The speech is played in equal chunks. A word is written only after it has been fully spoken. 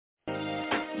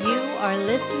are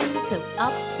listening to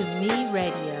Up to Me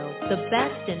Radio, the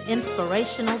best in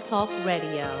inspirational talk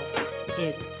radio.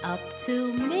 It's up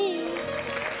to me.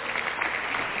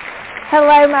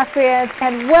 Hello, my friends,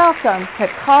 and welcome to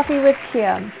Coffee with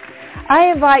Kim.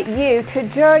 I invite you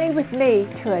to journey with me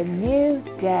to a new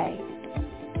day.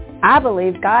 I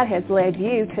believe God has led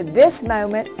you to this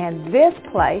moment and this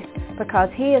place because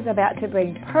He is about to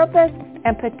bring purpose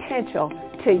and potential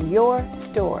to your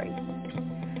story.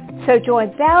 So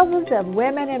join thousands of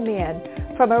women and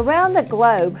men from around the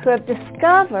globe who have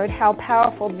discovered how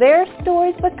powerful their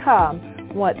stories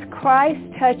become once Christ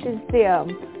touches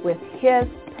them with His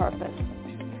purpose.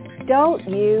 Don't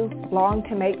you long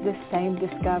to make this same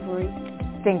discovery?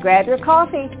 Then grab your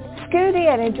coffee, scoot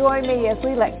in, and join me as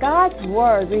we let God's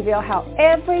Word reveal how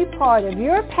every part of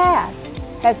your past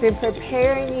has been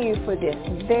preparing you for this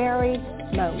very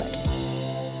moment.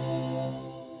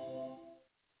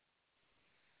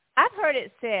 I've heard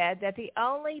it said that the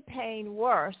only pain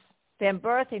worse than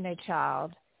birthing a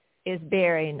child is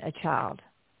burying a child.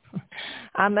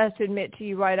 I must admit to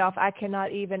you right off, I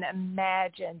cannot even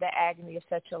imagine the agony of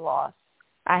such a loss.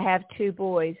 I have two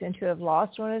boys, and to have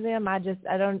lost one of them, I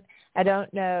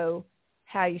don't know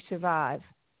how you survive.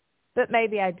 But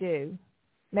maybe I do.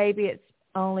 Maybe it's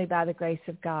only by the grace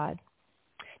of God.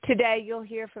 Today, you'll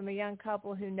hear from a young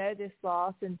couple who know this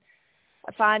loss and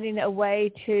finding a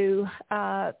way to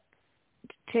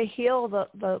heal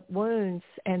the wounds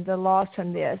and the loss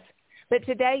from this. But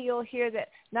today you'll hear that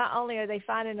not only are they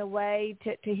finding a way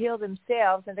to heal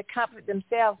themselves and to comfort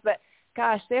themselves, but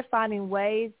gosh, they're finding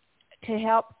ways to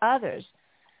help others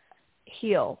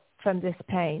heal from this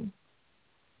pain.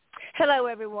 Hello,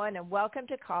 everyone, and welcome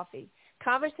to Coffee,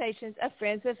 Conversations of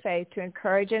Friends of Faith to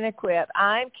Encourage and Equip.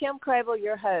 I'm Kim Crabill,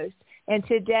 your host, and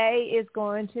today is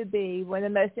going to be one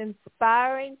of the most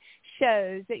inspiring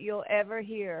shows that you'll ever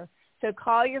hear. So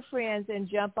call your friends and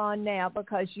jump on now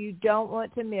because you don't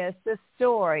want to miss the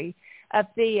story of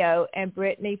Theo and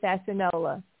Brittany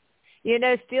Facinoli. You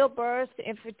know, stillbirths,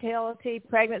 infertility,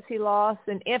 pregnancy loss,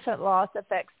 and infant loss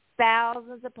affects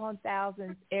thousands upon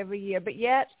thousands every year. But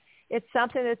yet, it's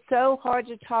something that's so hard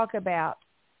to talk about.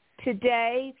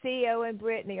 Today, Theo and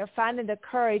Brittany are finding the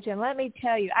courage, and let me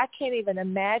tell you, I can't even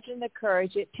imagine the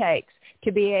courage it takes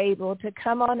to be able to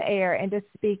come on air and to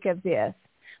speak of this.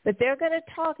 But they're going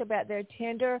to talk about their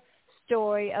tender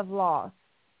story of loss.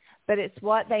 But it's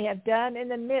what they have done in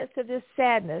the midst of this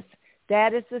sadness.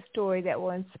 That is the story that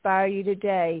will inspire you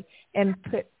today, and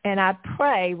I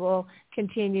pray will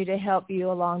continue to help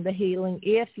you along the healing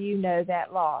if you know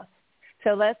that loss.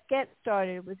 So let's get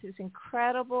started with this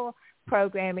incredible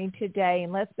programming today,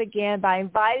 and let's begin by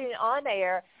inviting on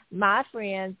air my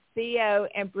friends Theo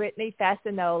and Brittany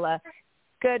Facinoli.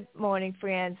 Good morning,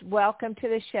 friends. Welcome to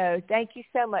the show. Thank you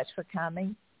so much for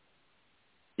coming.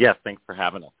 Yes, thanks for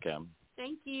having us, Kim.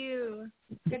 Thank you.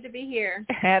 Good to be here.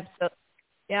 Absolutely.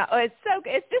 Yeah, it's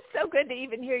just so good to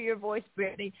even hear your voice,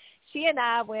 Brittany. She and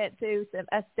I went through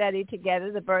a study together,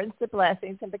 The Burdens to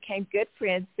Blessings, and became good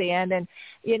friends then. And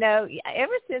you know,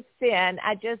 ever since then,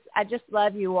 I just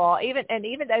love you all. Even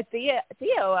though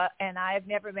Theo and I have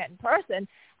never met in person,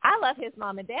 I love his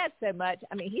mom and dad so much.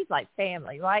 I mean, he's like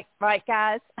family, right,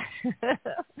 guys?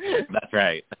 That's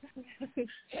right.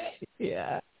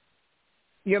 Yeah.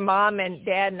 Your mom and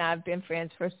dad and I have been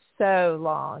friends for so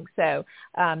long. So,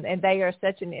 and they are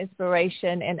such an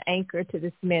inspiration and anchor to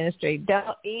this ministry.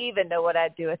 Don't even know what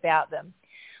I'd do without them.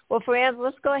 Well, friends,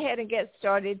 let's go ahead and get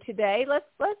started today.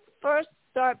 Let's first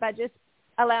start by just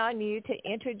allowing you to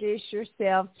introduce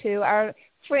yourself to our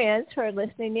friends who are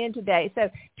listening in today. So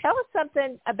tell us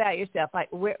something about yourself, like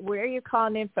where are you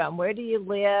calling in from? Where do you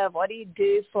live? What do you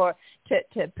do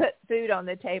to put food on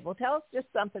the table? Tell us just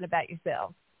something about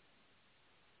yourself.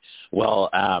 Well,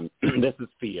 this is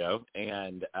Theo,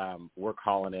 and we're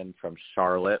calling in from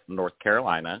Charlotte, North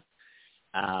Carolina.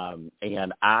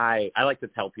 And I like to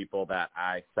tell people that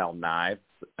I sell knives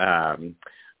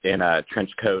in a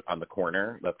trench coat on the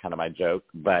corner. That's kind of my joke.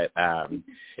 But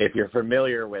if you're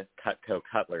familiar with Cutco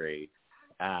Cutlery,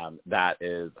 I'm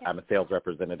a sales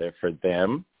representative for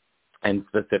them. And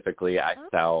specifically, I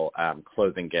sell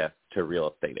closing gifts to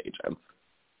real estate agents.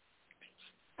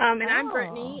 And I'm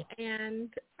Brittany,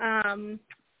 and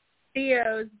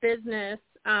Theo's business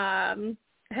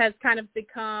has kind of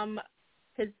become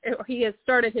he has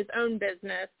started his own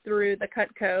business through the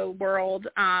Cutco world,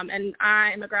 and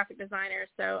I am a graphic designer,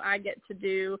 so I get to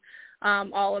do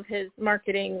all of his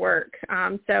marketing work.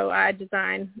 So I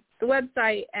design the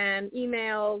website and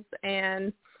emails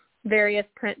and various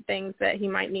print things that he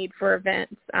might need for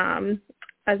events,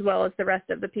 as well as the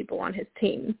rest of the people on his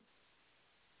team.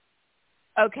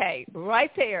 Okay,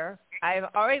 right there, I've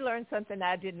already learned something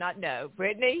I did not know.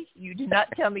 Brittany, you did not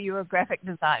tell me you were a graphic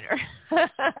designer.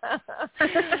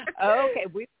 Okay,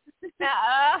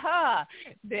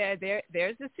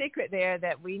 there's a secret there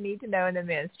that we need to know in the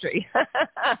ministry.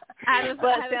 I have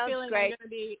a feeling great. I'm going to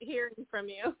be hearing from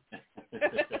you.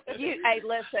 Hey,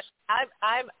 listen,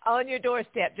 I'm on your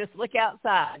doorstep. Just look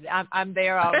outside. I'm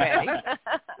there already.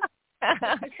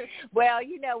 Well,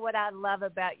 you know what I love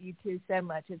about you two so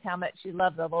much is how much you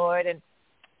love the Lord, and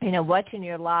watching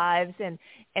your lives and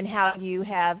how you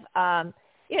have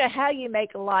how you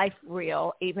make life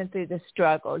real even through the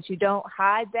struggles. You don't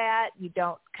hide that. You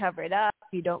don't cover it up.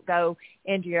 You don't go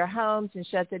into your homes and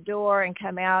shut the door and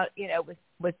come out,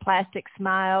 with plastic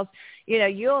smiles.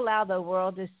 You allow the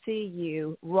world to see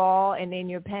you raw and in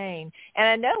your pain. And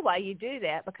I know why you do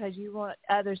that, because you want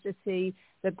others to see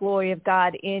the glory of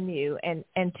God in you and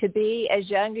to be as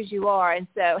young as you are. And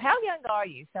so how young are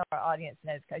you? So our audience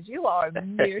knows, because you are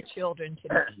mere children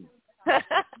to me.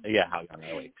 Yeah, how young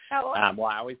are we? Well,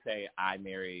 I always say I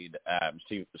married,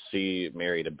 she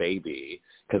married a baby,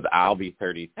 because I'll be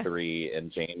 33 in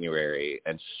January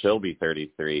and she'll be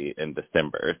 33 in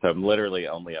December. So I'm literally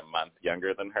only a month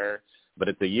younger than her, but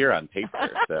it's a year on paper.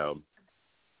 So,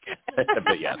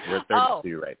 but yes, we're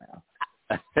 32 right now.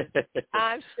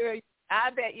 I'm sure. I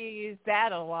bet you use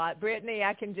that a lot. Brittany,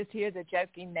 I can just hear the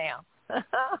joking now.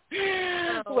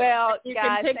 Well, you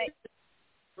guys, can take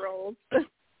roles.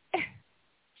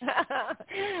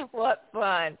 What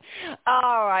fun.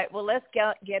 All right, well, let's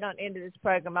get on into this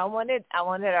program. I wanted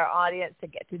our audience to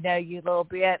get to know you a little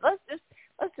bit. Let's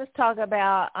just talk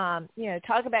about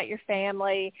talk about your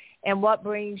family and what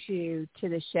brings you to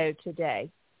the show today.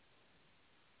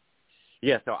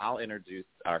 Yeah, so I'll introduce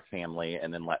our family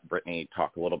and then let Brittany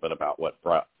talk a little bit about what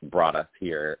brought us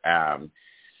here.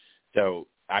 So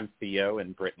I'm Theo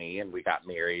and Brittany, and we got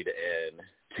married in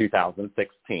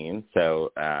 2016,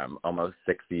 so almost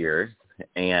 6 years.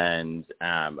 And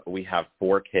we have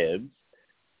 4 kids,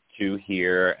 2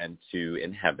 here and 2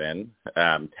 in heaven.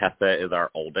 Tessa is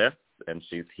our oldest, and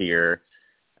she's here.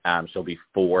 She'll be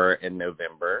 4 in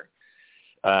November.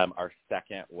 Our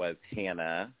second was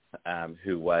Hannah,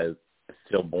 who was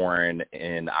stillborn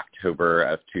in October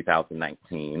of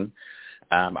 2019.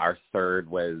 Our third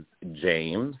was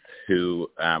James, who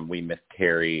we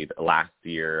miscarried last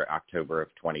year, October of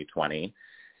 2020.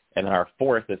 And our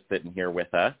fourth is sitting here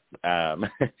with us,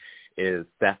 is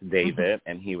Seth David,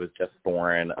 and he was just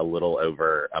born a little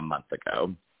over a month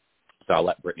ago. So I'll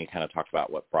let Brittany kind of talk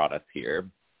about what brought us here.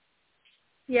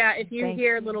 Yeah, if you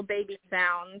hear little baby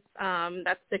sounds,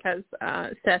 that's because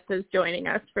Seth is joining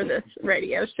us for this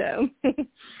radio show.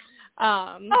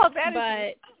 That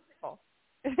is cool.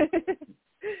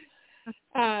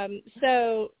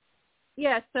 So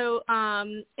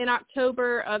in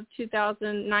October of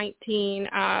 2019,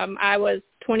 I was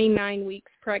 29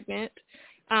 weeks pregnant,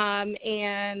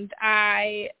 and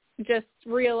I just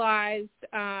realized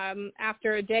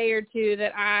after a day or two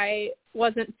that I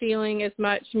wasn't feeling as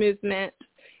much movement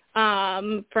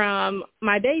from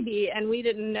my baby, and we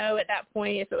didn't know at that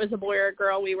point if it was a boy or a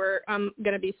girl. We were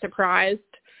going to be surprised,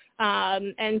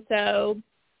 and so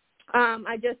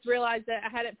I just realized that I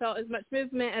hadn't felt as much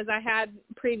movement as I had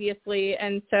previously,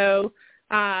 and so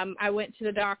I went to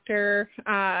the doctor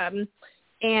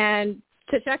and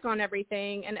to check on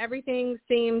everything, and everything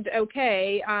seemed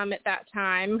okay at that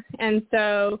time. And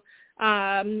so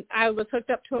I was hooked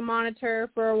up to a monitor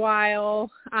for a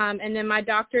while, and then my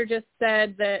doctor just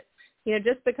said that,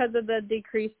 just because of the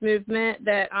decreased movement,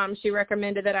 that she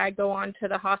recommended that I go on to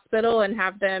the hospital and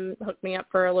have them hook me up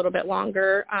for a little bit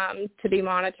longer to be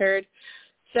monitored.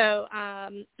 So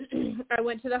I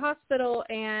went to the hospital,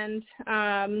 and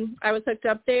I was hooked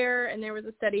up there, and there was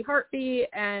a steady heartbeat,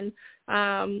 and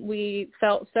we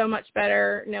felt so much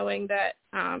better knowing that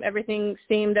everything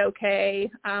seemed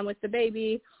okay with the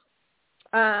baby.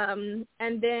 And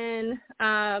then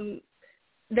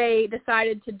they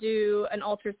decided to do an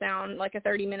ultrasound, like a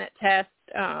 30-minute test,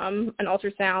 an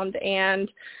ultrasound, and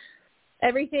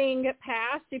everything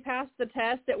passed. She passed the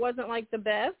test. It wasn't like the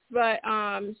best, but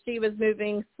she was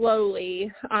moving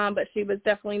slowly, but she was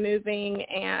definitely moving,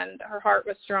 and her heart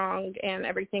was strong, and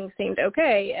everything seemed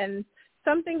okay. And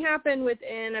something happened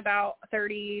within about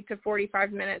 30 to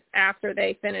 45 minutes after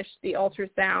they finished the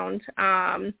ultrasound.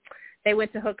 They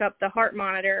went to hook up the heart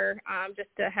monitor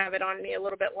just to have it on me a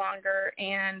little bit longer,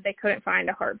 and they couldn't find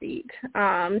a heartbeat.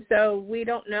 So we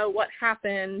don't know what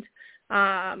happened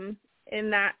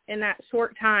in that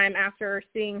short time after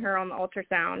seeing her on the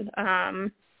ultrasound.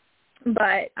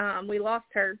 But we lost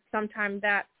her sometime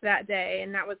that day,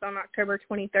 and that was on October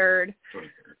 23rd.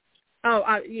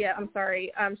 Yeah, I'm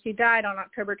sorry. She died on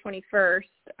October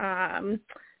 21st,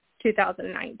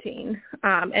 2019.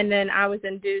 And then I was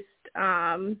induced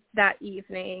that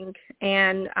evening,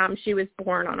 and she was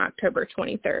born on October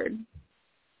 23rd.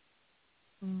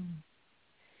 Mm.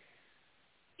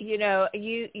 You know,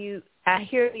 I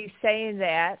hear you saying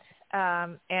that,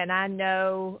 and I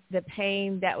know the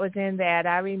pain that was in that.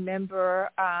 I remember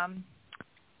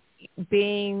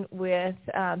being with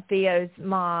Theo's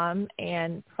mom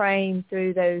and praying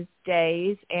through those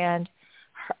days, and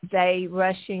they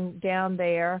rushing down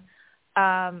there,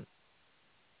 birthing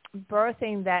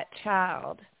that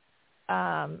child.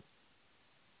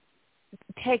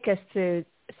 Take us through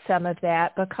some of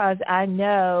that, because I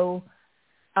know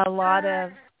a lot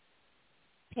of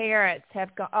parents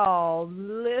have gone, oh,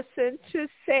 listen to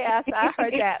Seth. I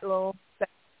heard that little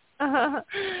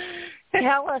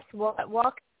Tell us,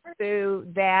 walk through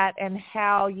that and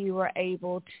how you were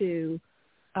able to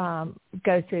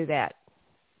go through that.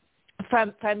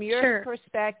 From your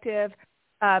perspective,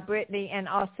 Brittany, and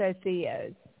also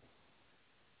Theo's.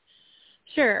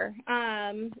 Sure.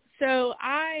 So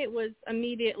I was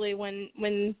immediately,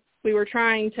 when we were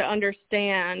trying to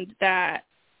understand that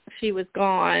she was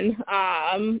gone,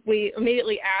 we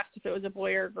immediately asked if it was a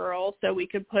boy or a girl so we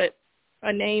could put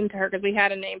a name to her, because we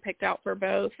had a name picked out for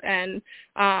both, and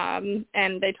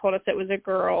they told us it was a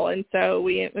girl, and so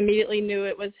we immediately knew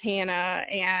it was Hannah.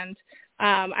 And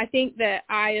I think that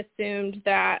I assumed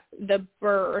that the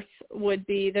birth would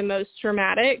be the most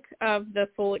traumatic of the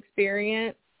full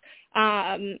experience,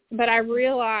 but I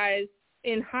realized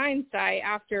in hindsight,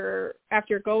 after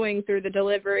going through the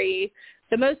delivery,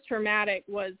 the most traumatic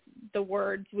was the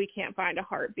words, "We can't find a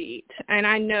heartbeat." And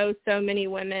I know so many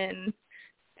women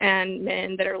and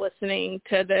men that are listening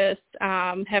to this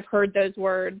have heard those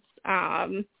words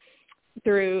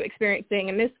through experiencing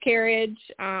a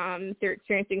miscarriage, through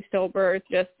experiencing stillbirth.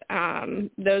 Just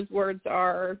those words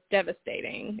are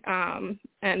devastating,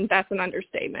 and that's an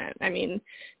understatement. I mean,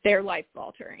 they're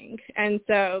life-altering. And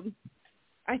so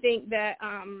I think that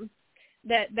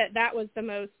that was the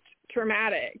most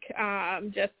traumatic,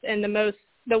 just, and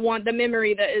the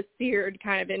memory that is seared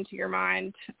kind of into your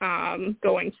mind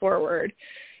going forward.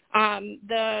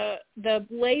 The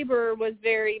labor was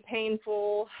very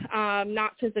painful,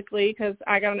 not physically, because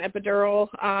I got an epidural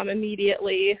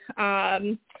immediately,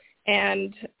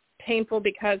 and painful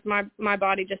because my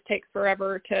body just takes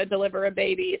forever to deliver a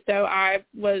baby. So I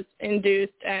was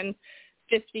induced, and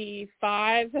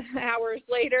 55 hours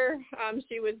later,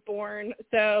 she was born.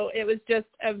 So it was just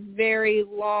a very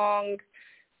long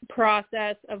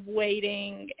process of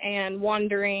waiting and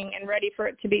wondering and ready for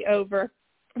it to be over,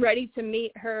 ready to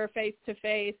meet her face to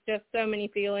face, just so many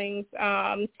feelings.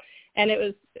 And it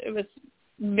was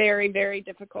very, very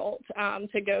difficult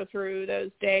to go through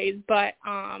those days. But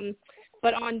on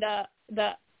the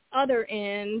other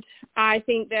end, I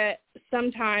think that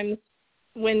sometimes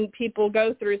when people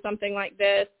go through something like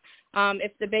this,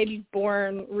 if the baby's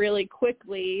born really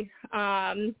quickly,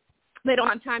 they don't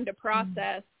have time to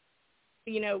process,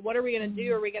 what are we going to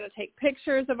do? Are we going to take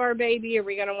pictures of our baby? Are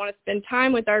we going to want to spend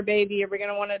time with our baby? Are we going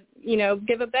to want to,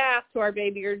 give a bath to our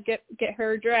baby, or get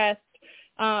her dressed,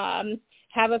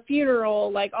 have a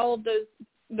funeral, like all of those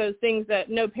things that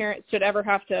no parent should ever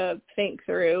have to think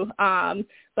through.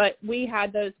 But we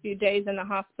had those few days in the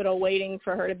hospital waiting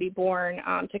for her to be born,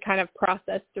 to kind of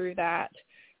process through that.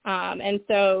 And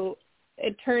so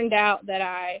it turned out that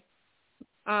I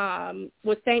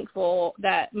was thankful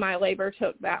that my labor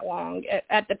took that long.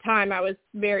 At the time, I was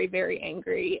very, very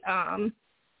angry.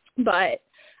 But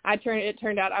it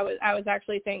turned out I was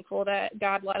actually thankful that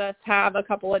God let us have a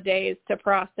couple of days to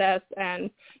process and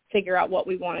figure out what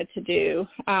we wanted to do.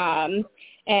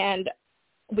 And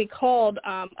we called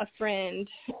a friend,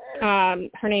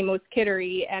 her name was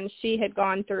Kittery, and she had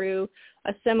gone through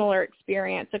a similar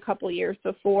experience a couple of years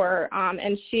before,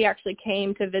 and she actually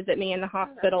came to visit me in the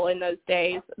hospital in those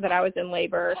days that I was in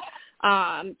labor,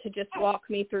 to just walk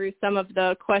me through some of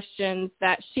the questions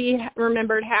that she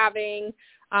remembered having,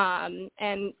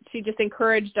 and she just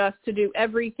encouraged us to do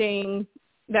everything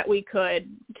that we could,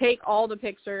 take all the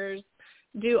pictures,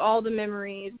 do all the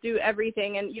memories, do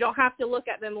everything, and you don't have to look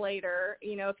at them later.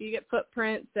 If you get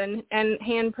footprints and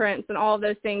handprints and all of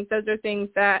those things, those are things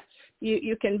that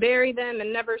you can bury them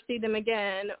and never see them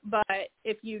again. But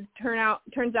if you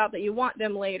turns out that you want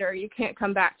them later, you can't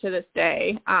come back to this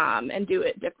day and do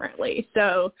it differently.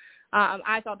 So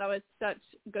I thought that was such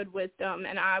good wisdom,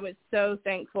 and I was so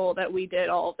thankful that we did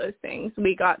all of those things.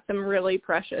 We got some really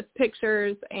precious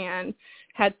pictures and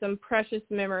had some precious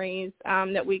memories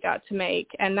that we got to make,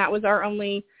 and that was our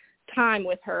only time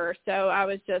with her. So I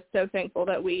was just so thankful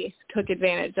that we took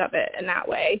advantage of it in that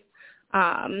way. So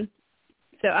I'm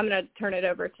going to turn it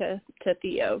over to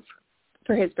Theo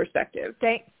for his perspective.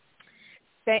 Thank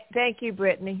you,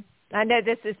 Brittany. I know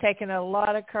this has taken a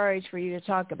lot of courage for you to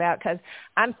talk about, because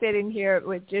I'm sitting here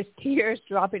with just tears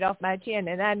dropping off my chin,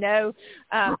 and I know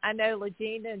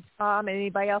Legina and Tom and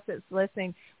anybody else that's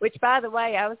listening. Which, by the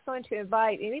way, I was going to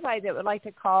invite anybody that would like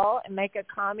to call and make a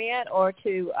comment or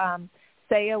to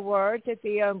say a word to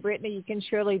Theo and Brittany. You can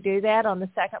surely do that on the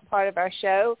second part of our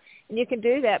show, and you can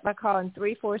do that by calling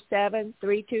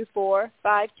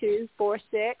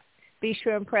 347-324-5246. Be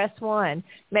sure and press 1.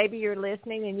 Maybe you're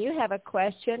listening and you have a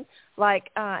question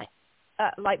like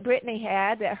Brittany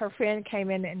had, that her friend came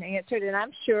in and answered, and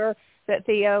I'm sure that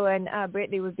Theo and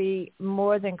Brittany would be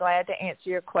more than glad to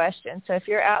answer your question. So if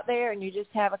you're out there and you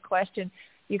just have a question,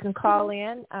 you can call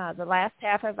in the last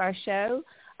half of our show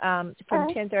from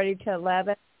 10:30 to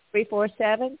 11,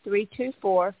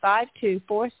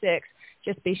 347-324-5246.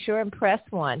 Just be sure and press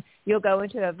 1. You'll go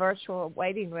into a virtual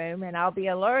waiting room, and I'll be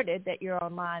alerted that you're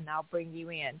online, and I'll bring you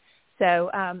in.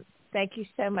 So thank you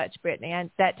so much, Brittany.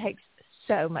 And that takes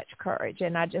so much courage,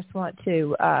 and I just want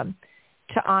to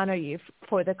honor you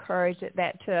for the courage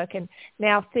that took. And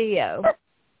now, Theo,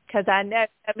 because I know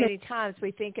so many times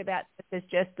we think about this as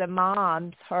just the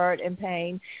mom's hurt and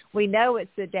pain. We know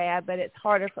it's the dad, but it's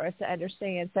harder for us to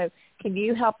understand. So can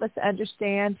you help us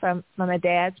understand from a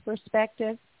dad's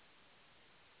perspective?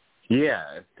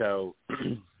 Yeah. So,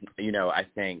 I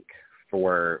think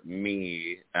for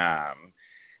me,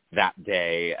 that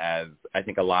day, as I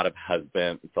think a lot of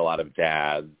husbands, a lot of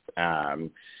dads, the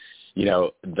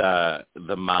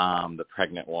mom, the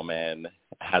pregnant woman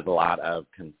has a lot of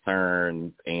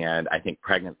concerns, and I think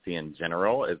pregnancy in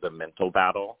general is a mental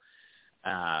battle,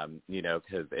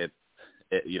 because it's,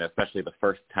 especially the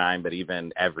first time, but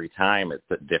even every time it's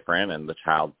different and the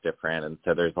child's different. And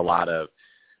so there's a lot of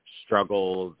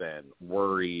struggles and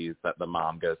worries that the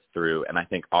mom goes through. And I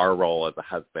think our role as a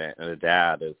husband and a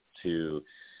dad is to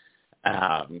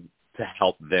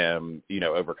help them,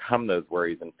 overcome those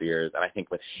worries and fears. And I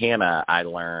think with Hannah, I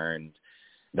learned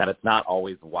that it's not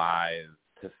always wise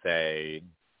to say,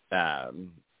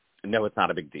 no, it's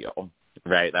not a big deal,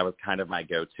 right? That was kind of my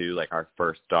go-to, like our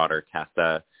first daughter,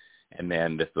 Tessa, and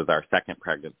then this was our second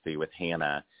pregnancy with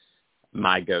Hannah.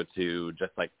 My go-to,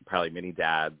 just like probably many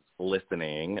dads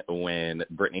listening, when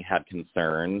Brittany had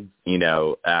concerns,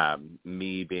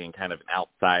 me being kind of an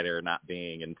outsider, not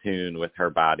being in tune with her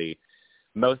body,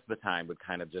 most of the time would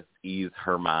kind of just ease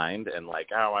her mind and like,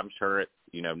 oh, I'm sure it's,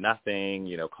 nothing,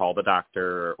 call the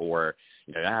doctor, or,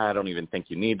 I don't even think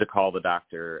you need to call the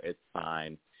doctor. It's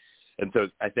fine. And so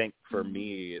I think for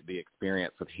me, the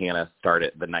experience with Hannah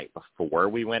started the night before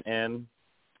we went in,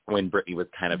 when Brittany was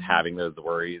kind of having those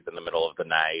worries in the middle of the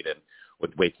night and was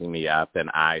waking me up.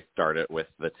 And I started with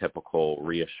the typical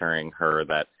reassuring her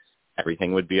that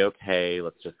everything would be okay.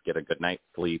 Let's just get a good night's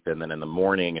sleep. And then in the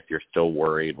morning, if you're still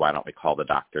worried, why don't we call the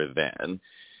doctor then?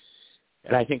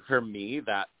 And I think for me,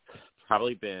 that's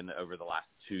probably been over the last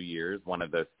 2 years, one of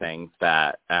those things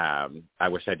that I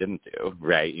wish I didn't do,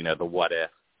 right? The what if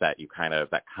that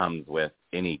that comes with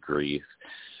any grief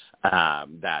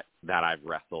that I've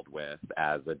wrestled with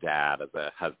as a dad, as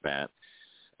a husband.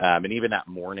 And even that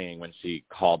morning when she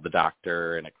called the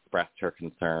doctor and expressed her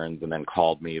concerns and then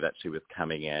called me that she was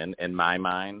coming in my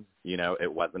mind,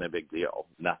 it wasn't a big deal.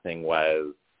 Nothing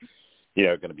was,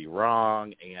 going to be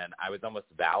wrong. And I was almost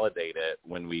validated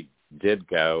when we did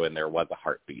go and there was a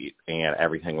heartbeat and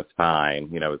everything was fine.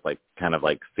 It was like, kind of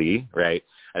like, see, right?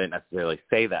 I didn't necessarily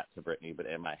say that to Brittany, but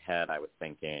in my head I was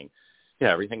thinking,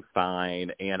 everything's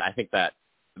fine. And I think that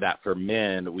for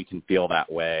men, we can feel that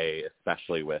way,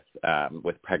 especially with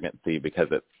pregnancy, because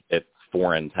it's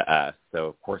foreign to us. So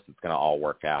of course it's going to all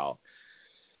work out.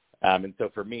 And so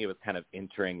for me, it was kind of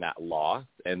entering that loss.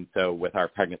 And so with our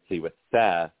pregnancy with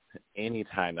Seth,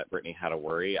 anytime that Brittany had a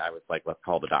worry, I was like, let's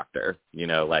call the doctor,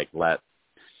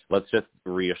 let's just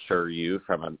reassure you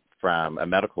from a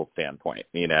medical standpoint,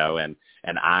 and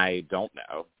I don't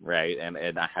know. Right.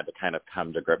 And I had to kind of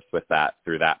come to grips with that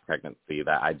through that pregnancy,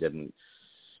 that I didn't,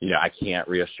 I can't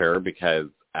reassure because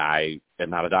I am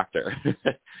not a doctor,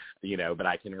 but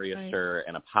I can reassure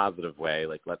in a positive way.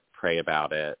 Like, let's pray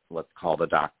about it. Let's call the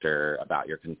doctor about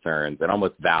your concerns, and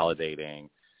almost validating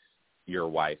your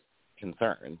wife's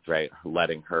concerns, right?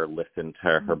 Letting her listen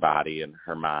to her body and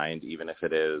her mind, even if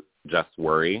it is just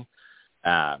worry.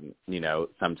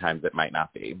 Sometimes it might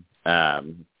not be.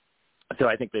 So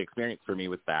I think the experience for me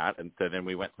was that. And so then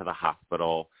we went to the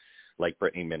hospital, like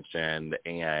Brittany mentioned,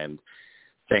 and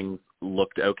things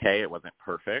looked okay. It wasn't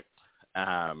perfect.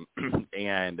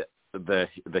 And the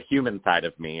human side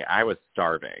of me, I was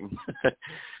starving.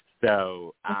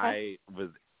 So I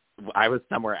was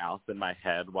somewhere else in my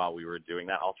head while we were doing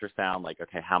that ultrasound, like,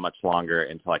 okay, how much longer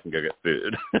until I can go get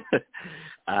food?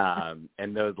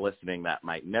 And those listening that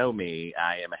might know me,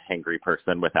 I am a hangry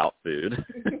person without food.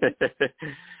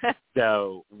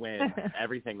 So when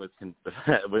everything was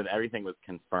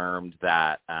confirmed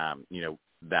that,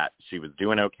 that she was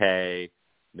doing okay,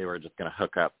 they were just going to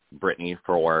hook up Brittany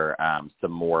for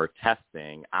some more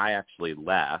testing, I actually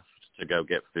left to go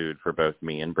get food for both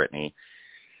me and Brittany.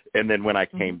 And then when I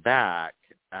came back,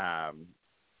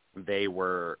 they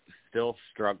were still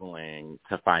struggling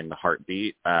to find the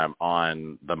heartbeat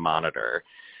on the monitor.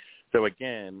 So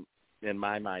again, in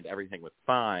my mind, everything was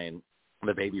fine.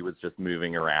 The baby was just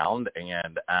moving around.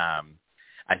 And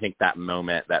I think that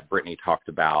moment that Brittany talked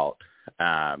about,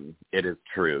 it is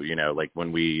true. Like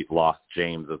when we lost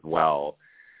James as well,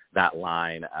 that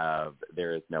line of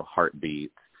there is no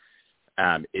heartbeat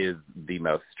is the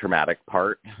most traumatic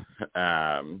part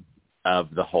of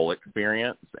the whole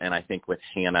experience. And I think with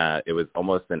Hannah, it was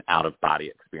almost an out-of-body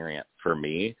experience for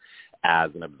me as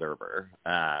an observer.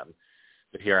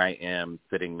 But here I am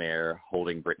sitting there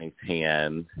holding Brittany's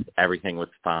hand. Everything was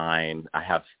fine. I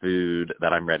have food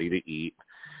that I'm ready to eat.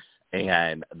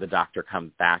 And the doctor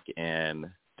comes back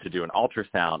in to do an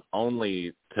ultrasound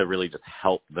only to really just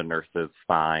help the nurses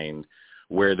find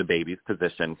where the baby's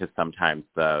positioned, because sometimes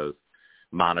those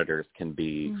monitors can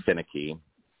be finicky.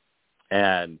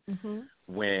 And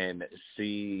when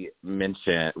she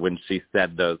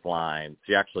said those lines,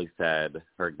 she actually said,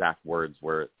 her exact words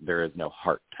were, "There is no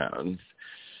heart tones."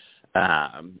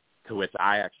 To which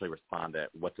I actually responded,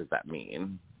 "What does that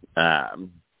mean?" That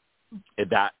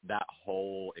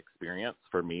whole experience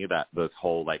for me, those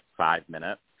whole 5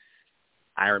 minutes,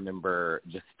 I remember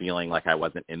just feeling like I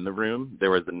wasn't in the room.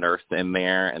 There was a nurse in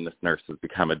there, and this nurse has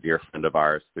become a dear friend of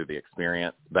ours through the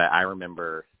experience. But I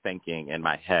remember thinking in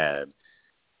my head,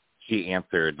 she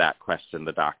answered that question,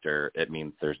 the doctor, "It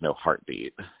means there's no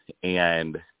heartbeat."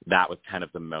 And that was kind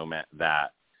of the moment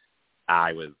that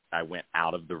I went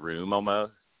out of the room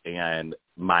almost, and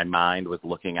my mind was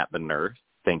looking at the nurse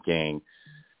thinking,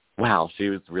 wow, she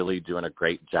was really doing a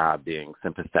great job being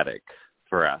sympathetic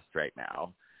for us right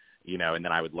now. And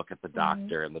then I would look at the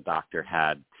doctor, and the doctor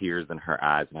had tears in her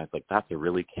eyes, and I was like, that's a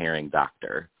really caring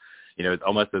doctor. It's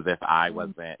almost as if I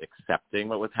wasn't accepting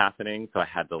what was happening, so I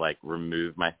had to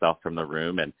remove myself from the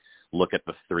room and look at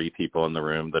the three people in the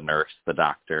room, the nurse, the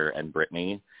doctor, and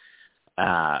Brittany.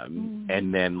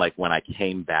 And then when I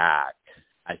came back,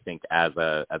 I think as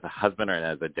a husband and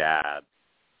as a dad,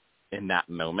 in that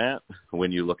moment,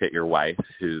 when you look at your wife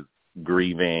who's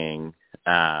grieving,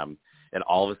 it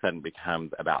all of a sudden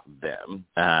becomes about them.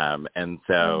 And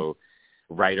so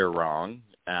right or wrong,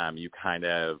 you kind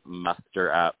of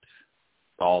muster up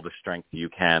all the strength you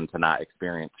can to not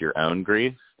experience your own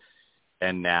grief,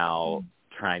 and now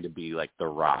trying to be the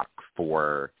rock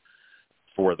for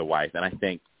the wife. And I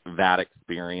think that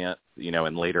experience,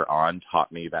 and later on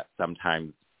taught me that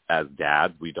sometimes as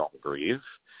dads, we don't grieve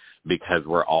because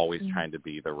we're always trying to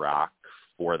be the rock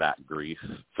for that grief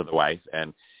for the wife.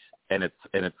 And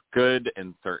it's good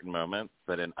in certain moments,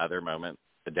 but in other moments,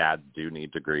 the dads do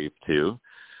need to grieve too.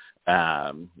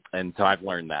 And so I've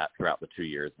learned that throughout the 2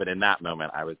 years. But in that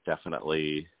moment, I was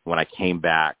definitely, when I came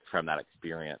back from that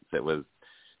experience, it was,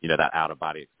 that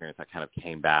out-of-body experience. I kind of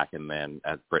came back, and then,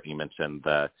 as Brittany mentioned,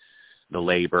 the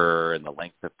labor and the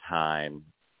length of time,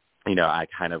 I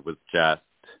kind of was just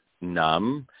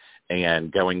numb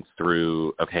and going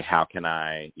through, okay, how can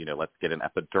I, let's get an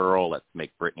epidural, let's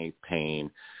make Brittany's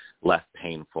pain less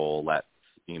painful, let's,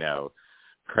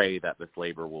 pray that this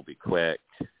labor will be quick.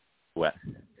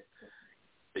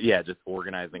 Just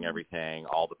organizing everything,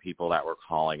 all the people that were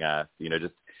calling us,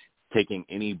 just taking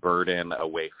any burden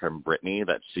away from Brittany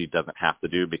that she doesn't have to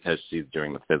do because she's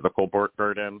doing the physical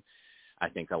burden. I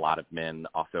think a lot of men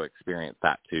also experience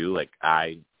that too.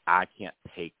 I can't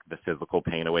take the physical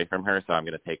pain away from her, so I'm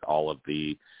going to take all of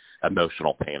the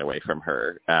emotional pain away from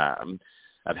her,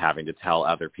 of having to tell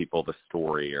other people the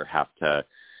story or have to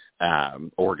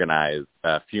organize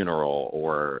a funeral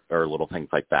or little things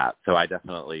like that. So I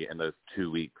definitely, in those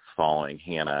 2 weeks following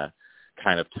Hannah,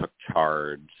 kind of took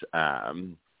charge.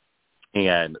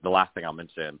 And the last thing I'll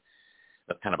mention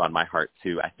that's kind of on my heart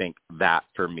too, I think that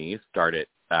for me started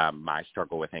my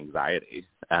struggle with anxiety.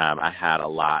 I had a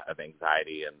lot of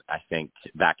anxiety, and I think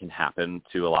that can happen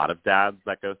to a lot of dads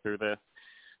that go through this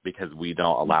because we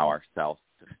don't allow ourselves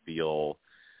to feel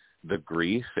the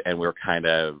grief, and we're kind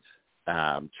of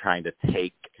trying to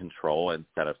take control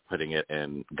instead of putting it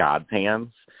in God's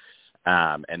hands.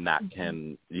 And that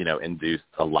can, induce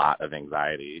a lot of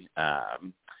anxiety,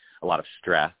 a lot of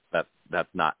stress that's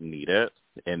not needed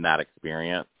in that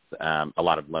experience. A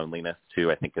lot of loneliness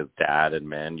too. I think as dad and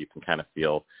men, you can kind of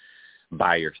feel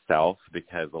by yourself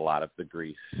because a lot of the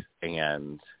grief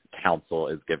and counsel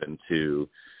is given to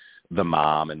the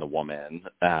mom and the woman,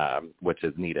 which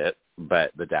is needed,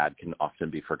 but the dad can often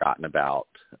be forgotten about.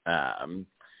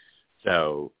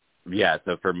 So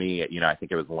for me, I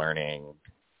think it was learning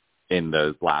in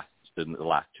the last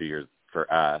 2 years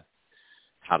for us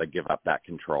how to give up that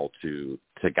control to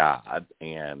God.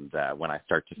 And when I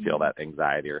start to feel that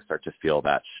anxiety or start to feel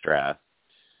that stress,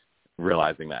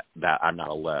 realizing that I'm not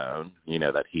alone,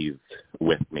 that he's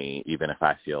with me, even if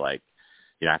I feel like,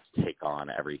 I have to take on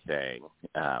everything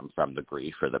from the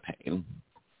grief or the pain.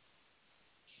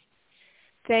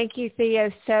 Thank you,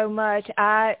 Theo, so much.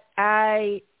 I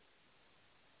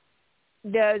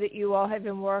know that you all have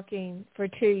been working for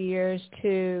 2 years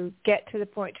to get to the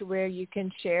point to where you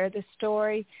can share the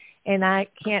story, and I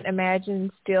can't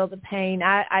imagine still the pain.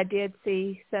 I did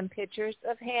see some pictures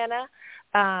of Hannah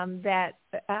that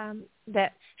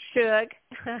Shug,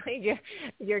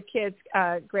 your kid's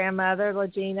grandmother,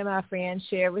 Legina, my friend,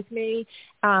 shared with me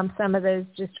some of those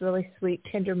just really sweet,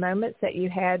 tender moments that you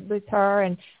had with her,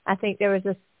 and I think there was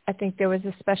a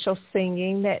special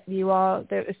singing that you all.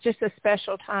 There was just a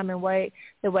special time and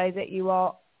the way that you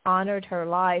all honored her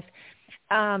life.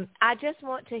 I just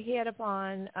want to hit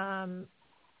upon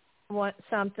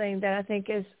something that I think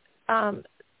is I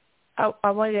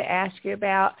wanted to ask you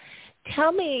about.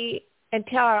 Tell me and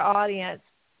tell our audience,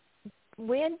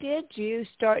 when did you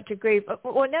start to grieve?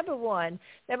 Well, number one,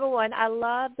 I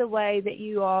love the way that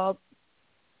you all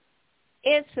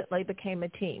instantly became a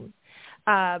team.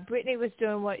 Brittany was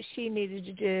doing what she needed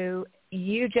to do.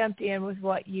 You jumped in with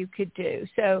what you could do.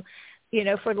 So,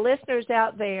 for listeners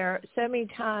out there, so many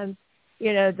times,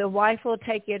 the wife will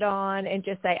take it on and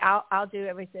just say, I'll do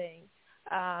everything.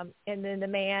 And then the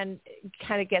man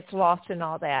kind of gets lost in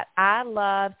all that. I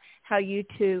love how you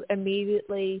two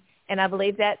immediately, and I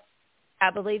believe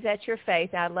that's your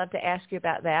faith. I'd love to ask you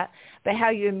about that, but how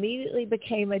you immediately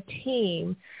became a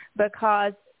team,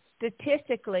 because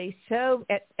statistically, so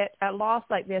at a loss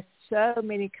like this, so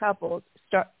many couples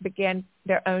begin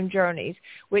their own journeys,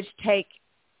 which take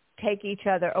each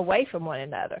other away from one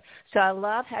another. So I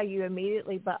love how you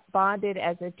immediately bonded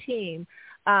as a team.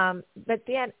 But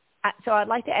then, so I'd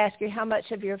like to ask you how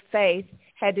much of your faith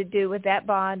had to do with that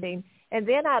bonding. And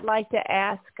then I'd like to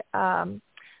ask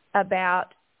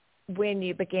about when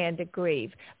you began to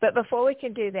grieve. But before we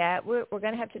can do that, we're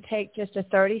going to have to take just a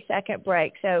 30-second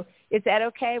break. So is that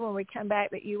okay when we come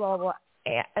back that you all will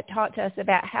talk to us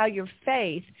about how your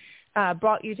faith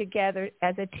brought you together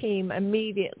as a team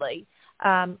immediately,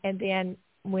 and then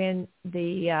when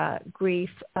the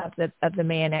grief of the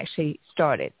man actually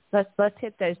started? Let's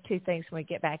hit those two things when we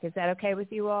get back. Is that okay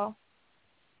with you all?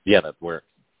 Yeah, that works.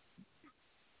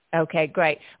 Okay,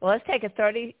 great. Well, let's take a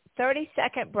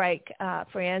 30-second break,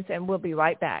 friends, and we'll be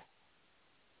right back.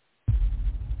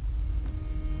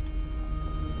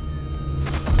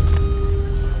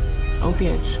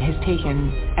 Opiates has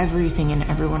taken everything and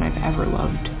everyone I've ever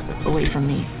loved away from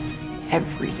me.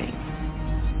 Everything.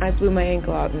 I blew my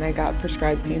ankle out and I got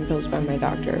prescribed pain pills by my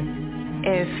doctor.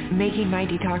 If making my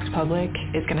detox public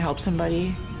is going to help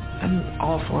somebody, I'm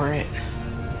all for it.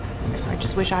 So I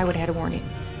just wish I would have had a warning.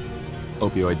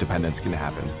 Opioid dependence can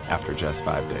happen after just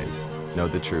 5 days. Know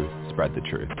the truth. Spread the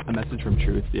truth. A message from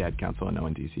Truth, the Ad Council, and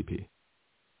ONDCP.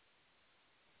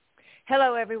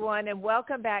 Hello, everyone, and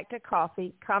welcome back to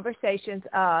Coffee, Conversations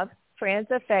of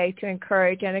Friends of Faith to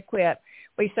Encourage and Equip.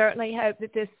 We certainly hope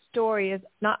that this story is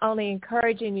not only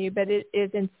encouraging you, but it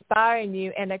is inspiring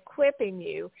you and equipping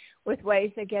you with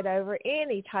ways to get over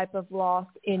any type of loss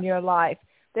in your life.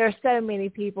 There are so many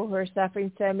people who are suffering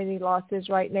so many losses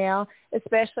right now,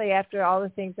 especially after all the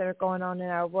things that are going on in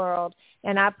our world.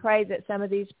 And I pray that some of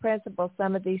these principles,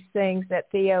 some of these things that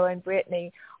Theo and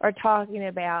Brittany are talking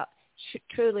about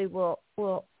truly will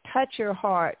touch your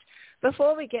heart.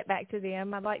 Before we get back to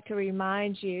them, I'd like to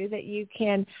remind you that you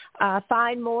can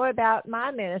find more about my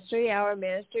ministry, our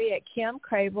ministry, at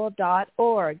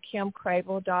kimcrabill.org,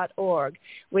 kimcrabill.org.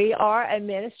 We are a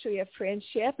ministry of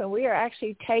friendship, and we are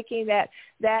actually taking that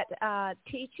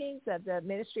teachings of the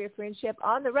ministry of friendship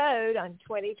on the road on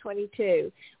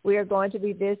 2022. We are going to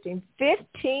be visiting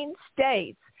 15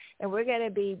 states, and we're going to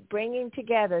be bringing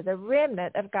together the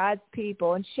remnant of God's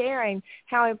people and sharing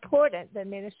how important the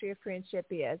ministry of friendship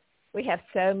is. We have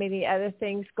so many other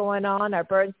things going on, our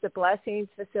Burdens to Blessings,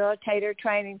 facilitator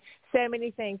training, so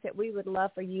many things that we would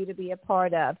love for you to be a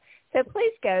part of. So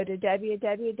please go to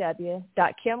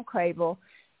www.kimcrabill.org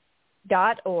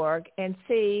 .org and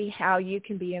see how you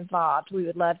can be involved. We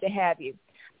would love to have you.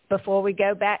 Before we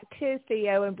go back to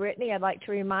Theo and Brittany, I'd like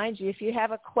to remind you, if you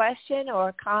have a question or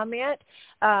a comment,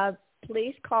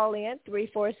 please call in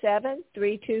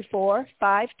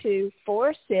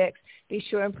 347-324-5246. Be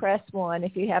sure and press 1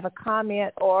 if you have a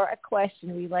comment or a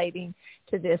question relating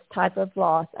to this type of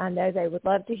loss. I know they would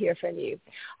love to hear from you.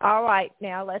 All right,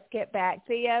 now let's get back.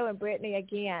 Theo and Brittany,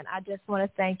 again, I just want to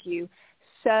thank you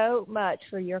so much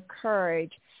for your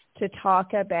courage to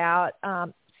talk about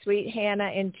sweet Hannah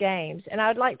and James. And I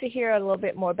would like to hear a little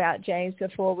bit more about James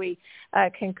before we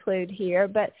conclude here.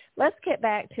 But let's get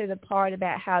back to the part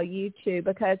about how you two,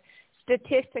 because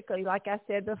statistically, like I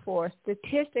said before,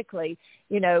 statistically,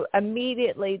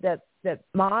 immediately the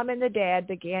mom and the dad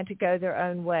began to go their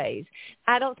own ways.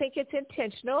 I don't think it's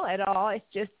intentional at all.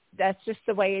 That's just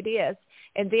the way it is.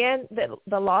 And then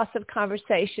the loss of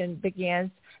conversation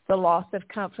begins, the loss of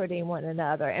comforting one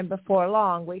another. And before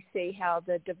long, we see how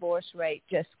the divorce rate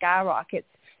just skyrockets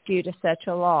due to such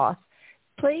a loss.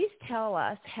 Please tell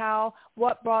us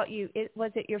what brought you,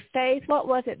 was it your faith? What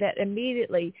was it that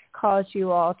immediately caused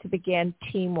you all to begin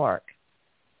teamwork?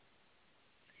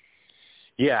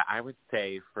 Yeah, I would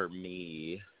say for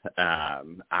me,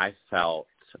 I felt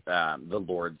the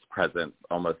Lord's presence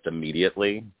almost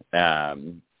immediately.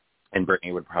 And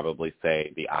Brittany would probably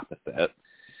say the opposite.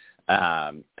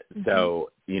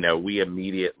 So, we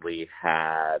immediately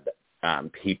had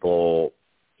people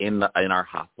in our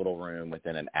hospital room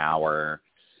within an hour.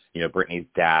 Brittany's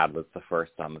dad was the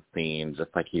first on the scene,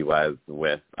 just like he was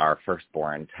with our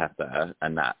firstborn, Tessa,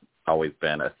 and that's always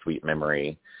been a sweet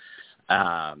memory.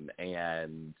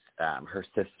 And her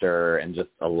sister and just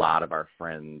a lot of our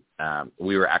friends.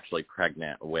 We were actually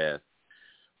pregnant with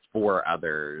 4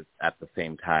 others at the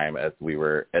same time as we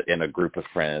were in a group of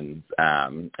friends,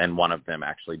 and one of them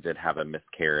actually did have a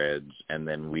miscarriage, and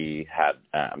then we had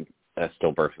a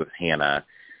stillbirth with Hannah.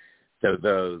 So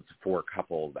those 4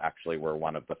 couples actually were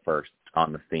one of the first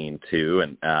on the scene too,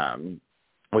 and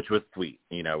which was sweet.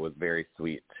 It was very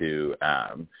sweet to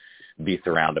be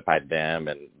surrounded by them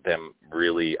and them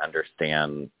really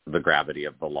understand the gravity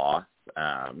of the loss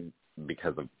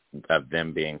because of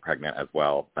them being pregnant as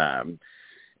well.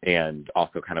 And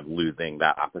also kind of losing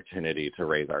that opportunity to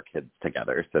raise our kids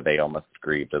together. So they almost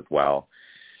grieved as well.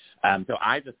 So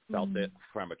I just felt it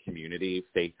from a community.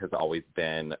 Faith has always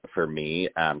been, for me,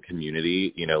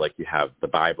 community. Like you have the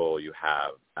Bible, you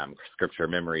have scripture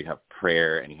memory, you have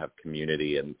prayer, and you have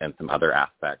community and some other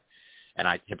aspects. And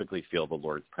I typically feel the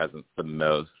Lord's presence the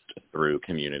most through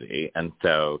community. And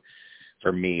so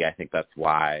for me, I think that's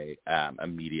why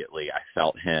immediately I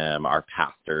felt him. Our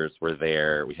pastors were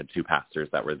there. We had 2 pastors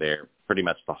that were there pretty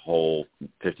much the whole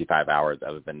 55 hours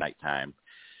other than nighttime.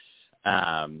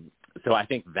 So I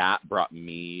think that brought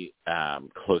me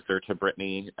closer to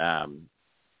Brittany. And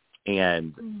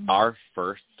our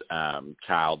first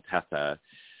child, Tessa,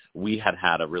 we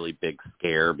had a really big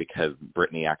scare because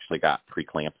Brittany actually got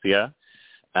preeclampsia.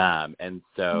 And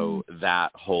so that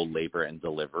whole labor and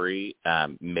delivery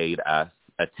made us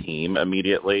a team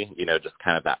immediately, just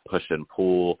kind of that push and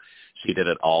pull. She did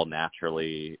it all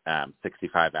naturally,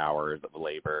 65 hours of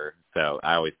labor. So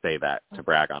I always say that to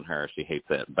brag on her. She hates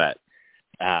it. But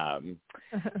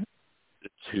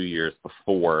 2 years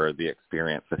before the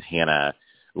experience with Hannah,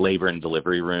 labor and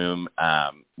delivery room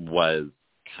was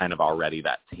kind of already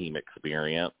that team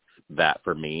experience that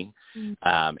for me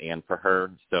and for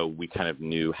her. So we kind of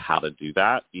knew how to do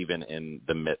that even in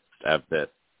the midst of this,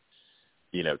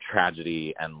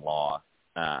 tragedy and loss.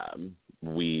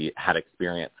 We had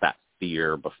experienced that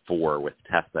fear before with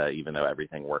Tessa, even though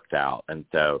everything worked out. And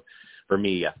so for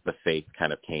me, yes, the faith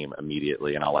kind of came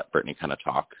immediately, and I'll let Brittany kind of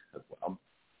talk as well.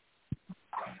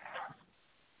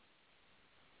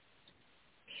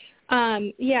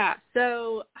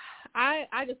 So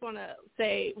I just want to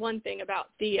say one thing about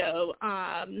Theo.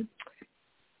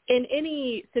 In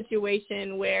any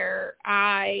situation where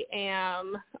I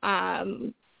am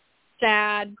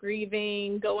sad,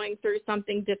 grieving, going through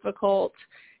something difficult,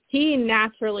 he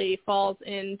naturally falls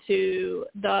into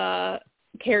the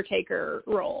caretaker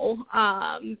role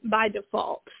by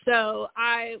default. So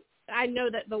I know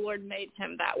that the Lord made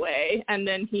him that way, and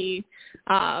then he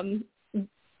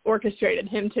orchestrated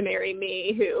him to marry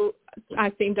me, who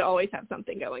I seem to always have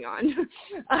something going on.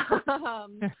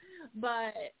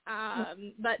 But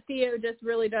Theo just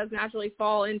really does naturally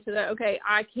fall into the, okay,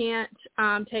 I can't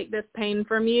take this pain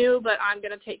from you, but I'm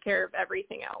going to take care of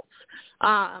everything else.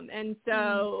 And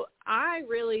so I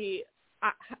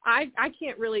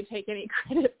can't really take any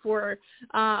credit for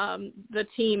the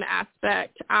team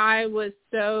aspect. I was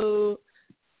so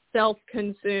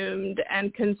self-consumed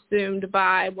and consumed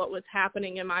by what was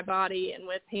happening in my body and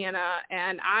with Hannah,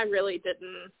 and I really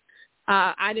didn't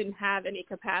have any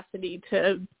capacity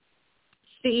to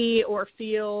see or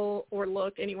feel or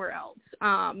look anywhere else.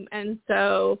 And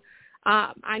so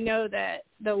I know that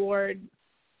the Lord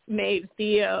made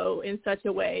Theo in such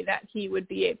a way that he would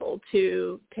be able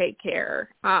to take care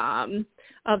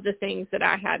of the things that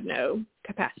I had no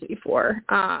capacity for.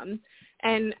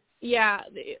 And yeah,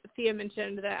 Theo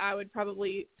mentioned that I would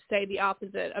probably say the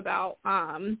opposite about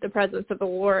the presence of the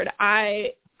Lord.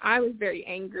 I was very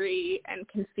angry and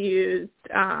confused,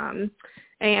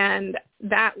 and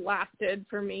that lasted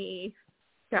for me,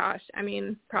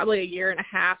 probably a year and a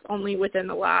half. Only within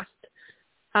the last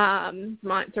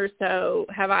month or so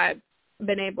have I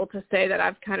been able to say that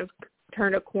I've kind of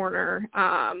turned a corner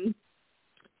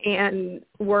and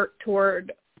worked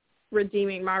toward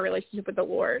redeeming my relationship with the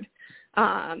Lord.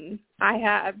 I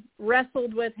have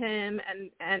wrestled with him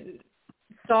and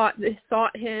sought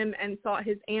him and sought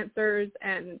his answers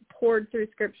and poured through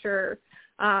Scripture,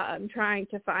 trying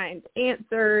to find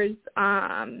answers.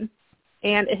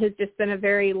 And it has just been a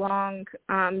very long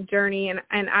journey.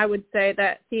 And I would say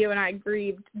that Theo and I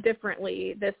grieved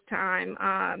differently this time,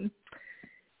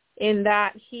 in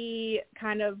that he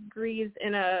kind of grieves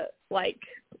in a,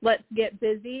 let's get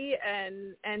busy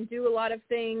and do a lot of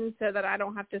things so that I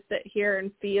don't have to sit here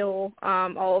and feel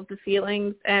all of the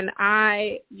feelings. And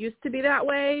I used to be that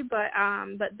way, but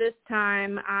this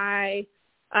time I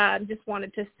just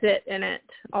wanted to sit in it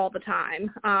all the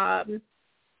time.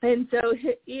 And so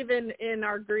even in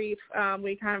our grief,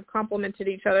 we kind of complimented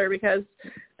each other because,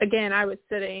 again, I was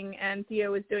sitting and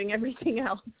Theo was doing everything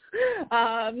else.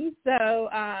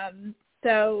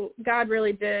 So God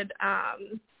really did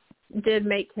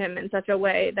make him in such a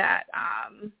way that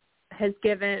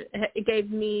it gave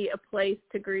me a place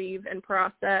to grieve and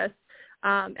process,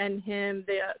 and him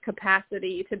the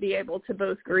capacity to be able to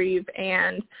both grieve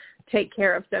and take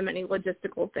care of so many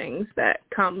logistical things that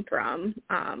come from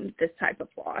this type of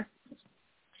loss.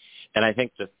 And I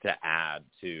think just to add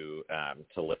to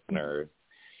listeners,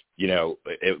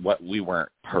 we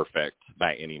weren't perfect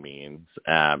by any means,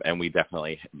 and we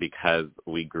definitely, because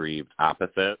we grieved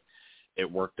opposite, it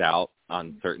worked out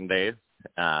on certain days,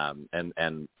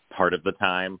 and part of the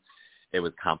time it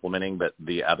was complimenting, but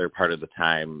the other part of the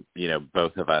time,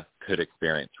 both of us could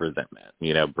experience resentment.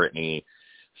 Brittany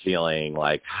feeling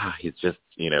like he's just,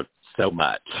 so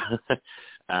much,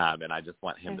 and I just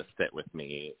want him to sit with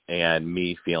me, and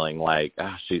me feeling like,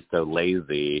 she's so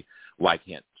lazy. Why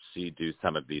can't she do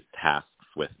some of these tasks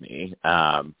with me?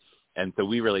 And so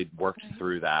we really worked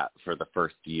through that for the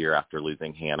first year after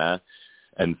losing Hannah.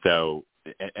 And so,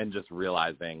 and just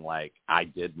realizing like I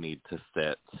did need to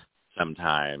sit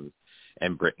sometimes,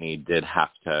 and Brittany did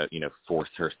have to, force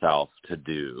herself to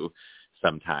do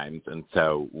sometimes. And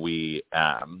so we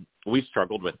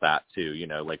struggled with that too,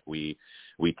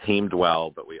 we teamed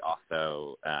well, but we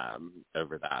also,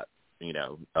 over that,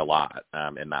 a lot,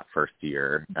 in that first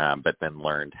year, but then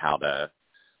learned how to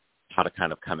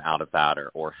kind of come out of that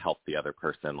or help the other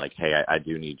person. Like, hey, I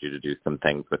do need you to do some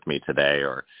things with me today.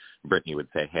 Or Brittany would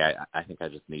say, hey, I think I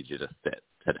just need you to sit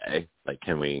today. Like,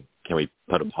 can we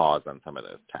put a pause on some of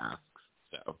those tasks?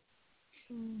 So.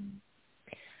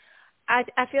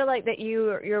 I feel like that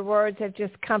your words have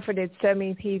just comforted so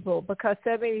many people, because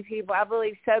so many people, I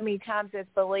believe so many times as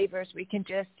believers, we can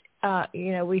just,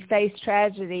 we face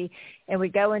tragedy and we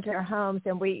go into our homes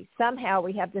and we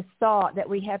have this thought that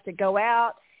we have to go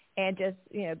out and just,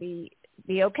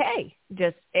 be okay.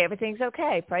 Just everything's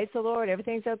okay. Praise the Lord.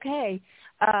 Everything's okay.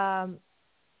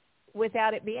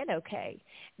 Without it being okay,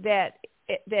 that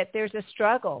there's a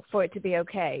struggle for it to be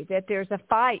okay, that there's a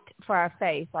fight for our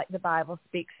faith, like the Bible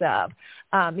speaks of,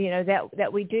 that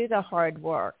we do the hard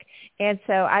work. And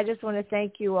so I just want to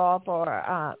thank you all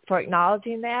for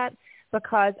acknowledging that,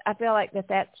 because I feel like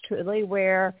that's truly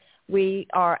where we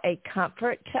are a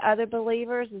comfort to other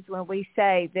believers, is when we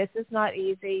say, this is not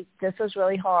easy, this was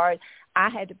really hard, I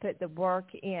had to put the work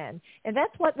in. And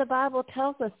that's what the Bible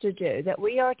tells us to do, that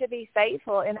we are to be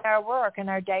faithful in our work and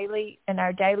our daily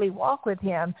walk with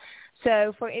him.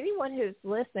 So for anyone who's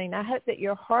listening, I hope that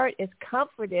your heart is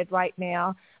comforted right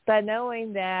now by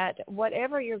knowing that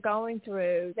whatever you're going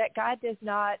through, that God does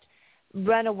not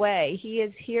run away. He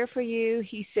is here for you.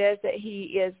 He says that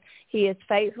he is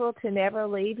faithful to never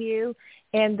leave you.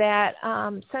 and that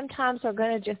sometimes are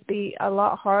going to just be a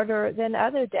lot harder than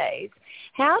other days.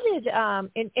 How did,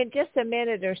 in just a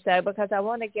minute or so, because I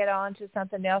want to get on to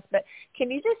something else, but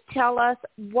can you just tell us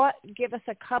give us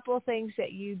a couple of things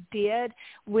that you did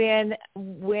when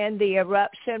the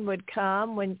eruption would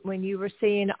come, when you were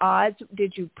seeing odds?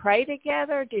 Did you pray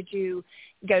together? Did you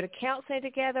go to counseling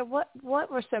together? What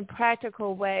were some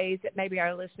practical ways that maybe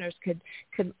our listeners could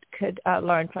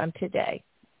learn from today?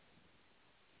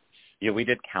 Yeah, we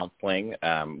did counseling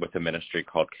with a ministry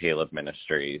called Caleb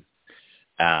Ministries,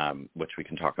 which we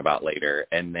can talk about later.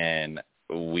 And then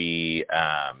we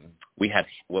had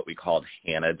what we called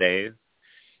Hannah days.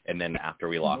 And then after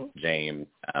we lost James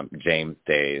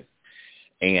days.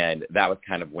 And that was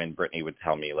kind of when Brittany would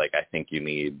tell me, like, I think you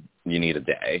need a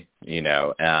day, you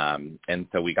know. And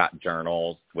so we got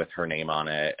journals with her name on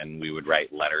it, and we would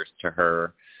write letters to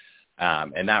her.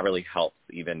 And that really helps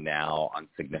even now on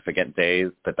significant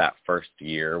days. But that first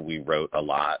year, we wrote a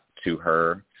lot to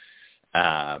her.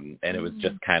 And it was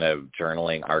just kind of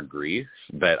journaling our grief,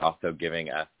 but also giving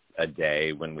us a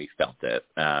day when we felt it.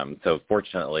 So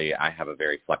fortunately, I have a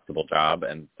very flexible job,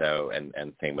 and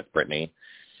same with Brittany.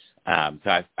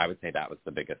 So I would say that was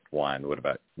the biggest one. What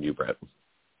about you, Britt?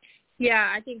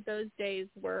 Yeah, I think those days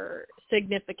were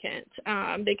significant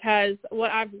because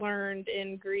what I've learned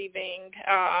in grieving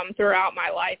throughout my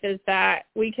life is that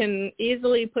we can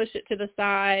easily push it to the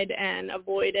side and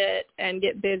avoid it and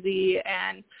get busy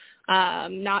and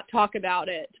not talk about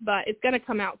it, but it's going to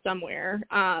come out somewhere.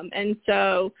 And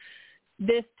so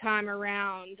this time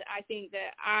around, I think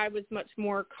that I was much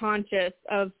more conscious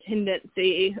of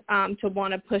tendency to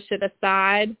want to push it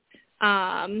aside.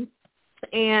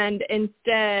 And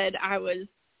instead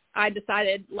I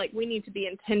decided, like, we need to be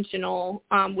intentional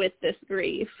with this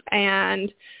grief,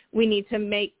 and we need to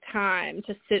make time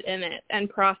to sit in it and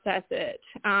process it.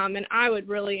 And I would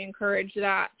really encourage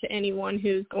that to anyone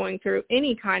who's going through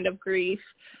any kind of grief,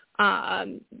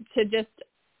 to just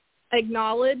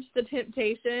acknowledge the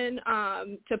temptation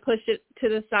to push it to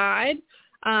the side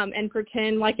and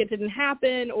pretend like it didn't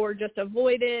happen, or just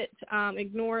avoid it,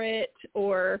 ignore it,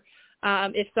 or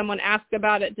if someone asks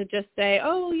about it, to just say,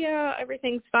 oh, yeah,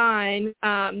 everything's fine.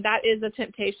 That is a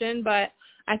temptation, but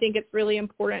I think it's really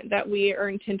important that we are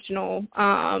intentional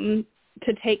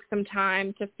to take some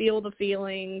time to feel the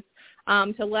feelings,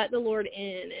 to let the Lord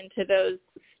into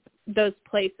those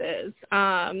places,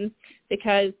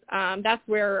 because that's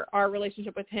where our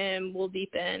relationship with him will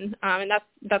deepen. And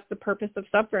that's the purpose of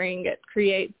suffering. It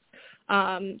creates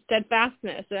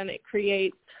steadfastness, and it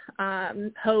creates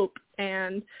hope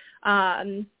and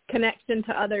connection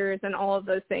to others and all of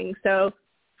those things. So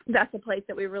that's a place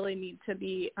that we really need to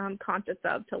be conscious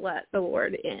of, to let the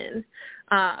Lord in,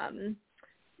 the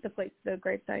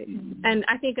gravesite. Mm-hmm. And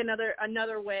I think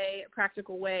another way,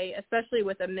 practical way, especially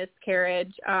with a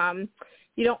miscarriage,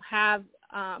 you don't have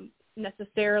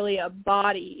necessarily a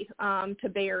body to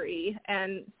bury.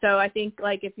 And so I think,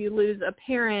 like, if you lose a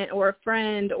parent or a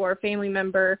friend or a family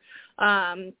member,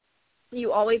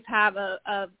 you always have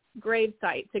a grave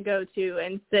site to go to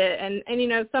and sit, and you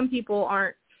know, some people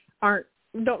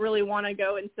don't really want to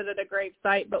go and sit at a grave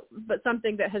site, but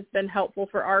something that has been helpful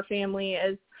for our family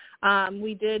is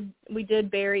we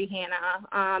did bury Hannah,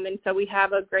 and so we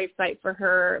have a grave site for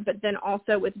her. But then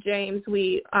also with James,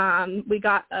 we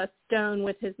got a stone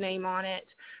with his name on it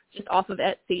just off of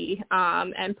Etsy,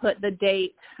 and put the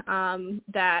date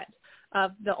that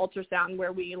of the ultrasound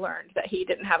where we learned that he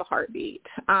didn't have a heartbeat.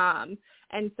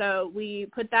 And so we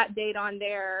put that date on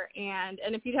there, and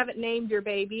if you haven't named your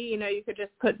baby, you know, you could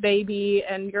just put baby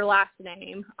and your last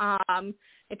name,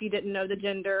 if you didn't know the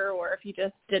gender, or if you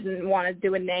just didn't want to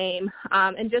do a name,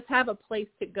 and just have a place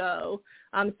to go.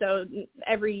 So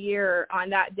every year on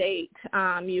that date,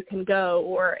 you can go,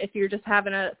 or if you're just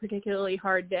having a particularly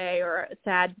hard day or a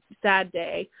sad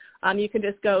day, you can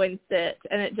just go and sit,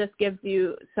 and it just gives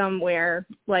you somewhere,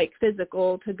 like,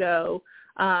 physical to go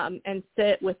and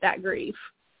sit with that grief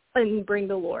and bring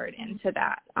the Lord into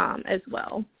that as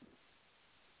well.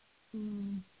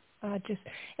 And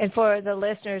for the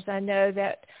listeners, I know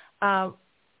that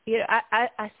you know,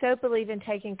 I so believe in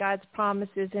taking God's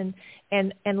promises and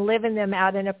living them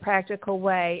out in a practical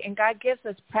way. And God gives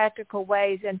us practical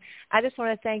ways. And I just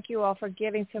want to thank you all for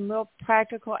giving some real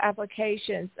practical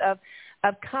applications of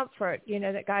comfort, you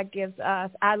know, that God gives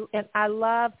us. I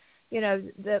love, you know,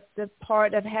 the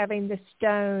part of having the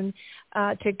stone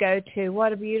to go to.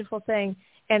 What a beautiful thing.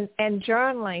 and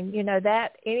journaling,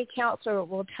 that any counselor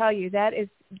will tell you that is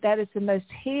the most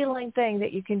healing thing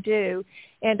that you can do.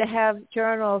 And to have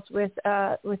journals with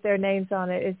their names on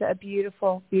it is a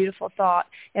beautiful, beautiful thought.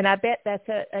 And I bet that's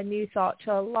a new thought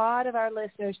to a lot of our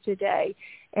listeners today.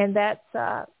 And that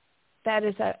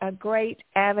is a great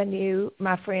avenue,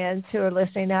 my friends who are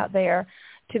listening out there,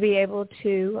 to be able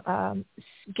to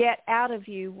get out of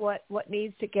you what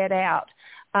needs to get out.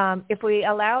 If we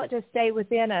allow it to stay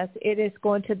within us, it is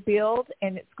going to build,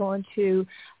 and it's going to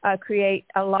create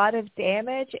a lot of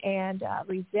damage and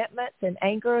resentments and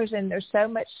angers, and there's so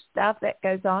much stuff that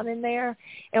goes on in there.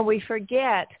 And we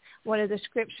forget one of the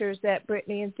scriptures that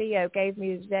Brittany and Theo gave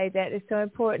me today that is so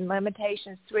important,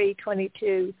 Lamentations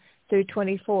 3:22 through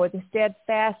 24. The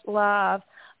steadfast love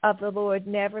of the Lord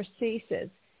never ceases.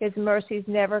 His mercies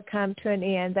never come to an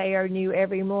end. They are new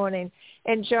every morning.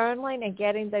 And journaling and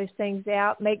getting those things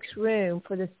out makes room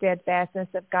for the steadfastness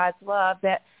of God's love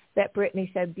that Brittany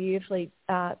so beautifully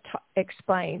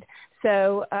explained.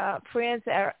 So friends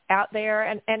that are out there,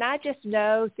 and I just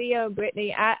know, Theo and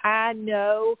Brittany, I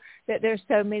know that there's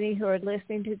so many who are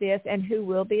listening to this and who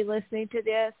will be listening to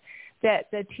this,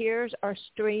 that the tears are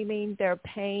streaming, their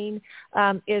pain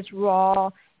is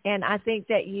raw, and I think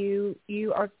that you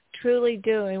are truly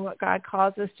doing what God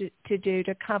calls us to do,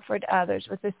 to comfort others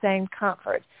with the same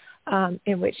comfort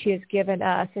in which he has given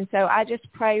us. And so I just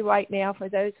pray right now for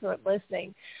those who are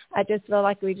listening. I just feel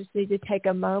like we just need to take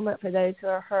a moment for those who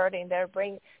are hurting,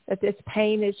 that this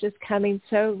pain is just coming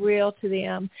so real to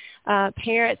them,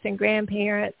 parents and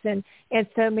grandparents and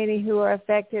so many who are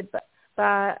affected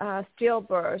by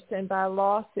stillbirths and by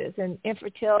losses and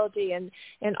infertility and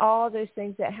all those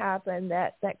things that happen,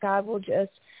 that God will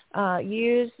just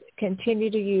continue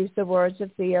to use the words of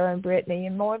Theo and Brittany,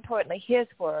 and more importantly, his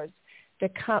words, to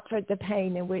comfort the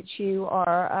pain in which you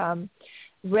are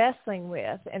wrestling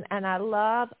with. And I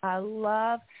love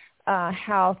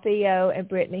how Theo and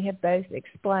Brittany have both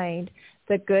explained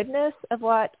the goodness of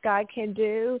what God can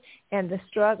do and the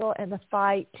struggle and the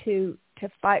fight to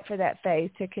fight for that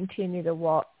faith, to continue to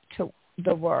walk to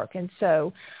the work. And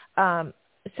so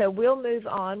we'll move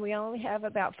on. We only have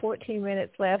about 14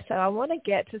 minutes left, so I want to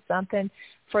get to something,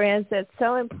 friends, that's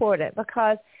so important,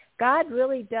 because God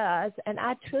really does, and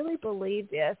I truly believe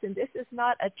this, and this is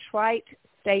not a trite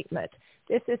statement.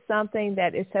 This is something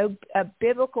that is a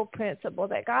biblical principle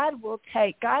that God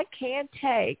can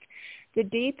take the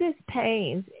deepest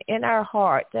pains in our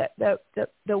heart, the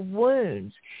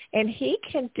wounds, and he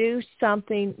can do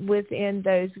something within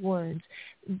those wounds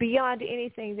beyond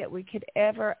anything that we could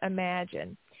ever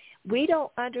imagine. We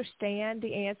don't understand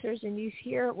the answers, and you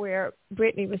hear where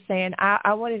Brittany was saying,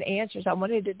 I wanted answers. I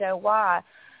wanted to know why.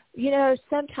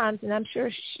 Sometimes, and I'm sure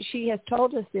she has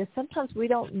told us this, sometimes we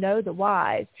don't know the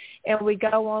whys, and we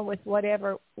go on with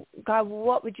whatever, God,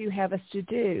 what would you have us to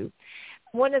do?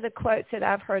 One of the quotes that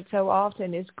I've heard so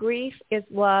often is, grief is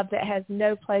love that has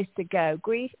no place to go.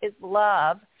 Grief is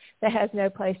love that has no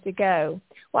place to go.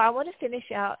 Well, I want to finish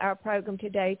out our program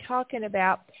today talking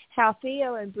about how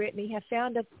Theo and Brittany have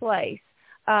found a place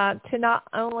to not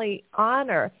only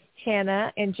honor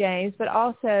Hannah and James, but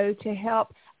also to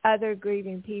help other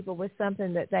grieving people with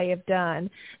something that they have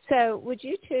done. So would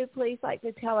you two please like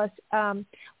to tell us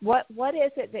what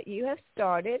is it that you have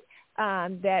started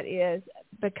that is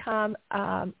become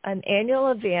an annual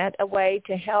event, a way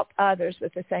to help others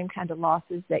with the same kind of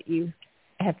losses that you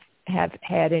have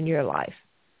had in your life?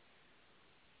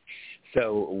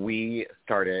 So we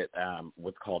started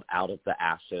what's called Out of the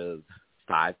Ashes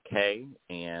 5K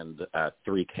and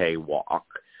 3K walk.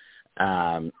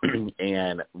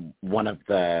 And one of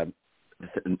the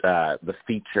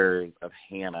features of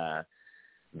Hannah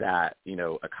that,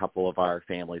 a couple of our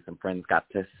families and friends got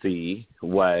to see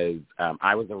was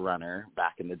I was a runner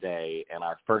back in the day, and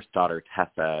our first daughter,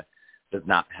 Tessa, does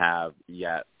not have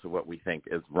yet what we think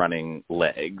is running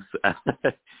legs.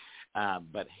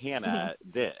 But Hannah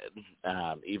did,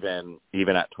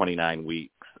 even at 29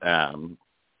 weeks,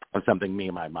 was something me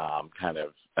and my mom kind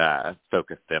of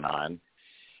focused in on.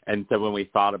 And so when we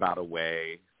thought about a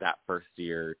way that first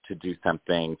year to do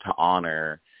something to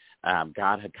honor,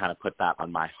 God had kind of put that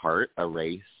on my heart, a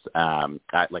race.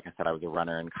 Like I said, I was a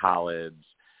runner in college.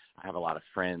 I have a lot of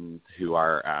friends who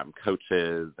are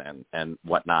coaches and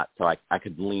whatnot, so I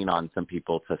could lean on some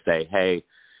people to say, hey,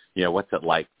 what's it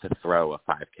like to throw a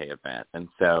 5K event? And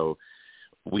so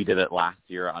we did it last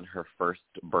year on her first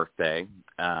birthday,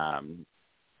 and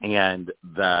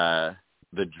the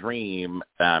dream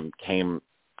came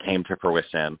to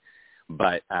fruition.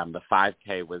 But the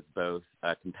 5K was both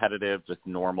a competitive, just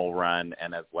normal run,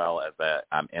 and as well as a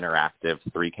interactive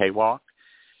 3K walk.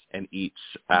 and each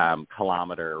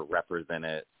kilometer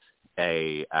represented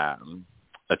a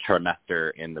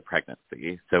trimester in the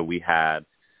pregnancy. So we had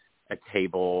a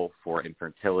table for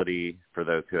infertility for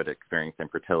those who had experienced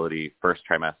infertility, first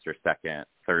trimester, second,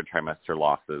 third trimester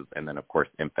losses, and then, of course,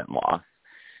 infant loss.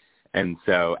 And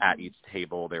so at each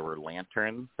table there were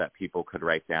lanterns that people could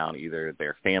write down either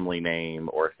their family name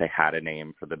or if they had a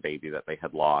name for the baby that they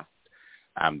had lost,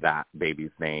 that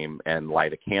baby's name, and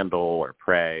light a candle or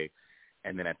pray.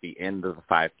 And then at the end of the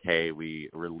 5K, we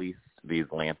released these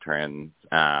lanterns.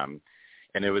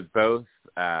 And it was both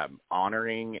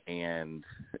honoring and,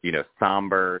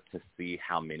 somber to see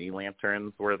how many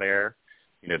lanterns were there,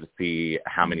 to see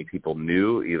how many people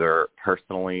knew either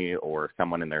personally or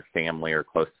someone in their family or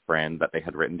close friend that they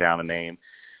had written down a name.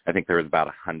 I think there was about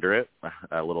 100,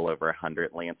 a little over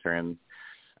 100 lanterns.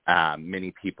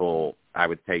 Many people, I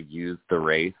would say, used the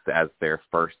race as their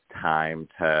first time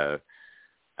to,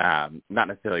 not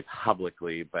necessarily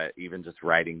publicly, but even just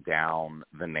writing down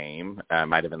the name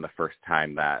might have been the first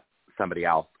time that somebody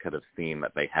else could have seen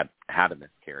that they had had a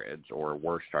miscarriage or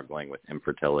were struggling with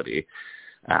infertility.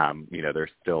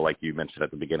 There's still, like you mentioned at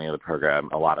the beginning of the program,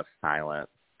 a lot of silence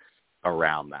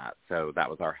around that. So that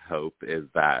was our hope, is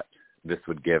that this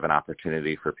would give an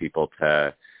opportunity for people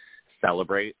to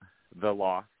celebrate the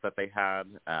loss that they had,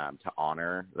 to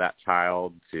honor that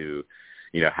child, to,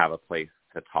 have a place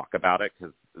to talk about it,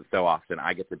 because so often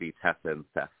I get to be Tessa and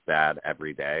Seth's dad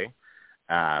every day.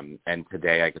 And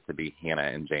today I get to be Hannah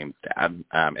and James' dad.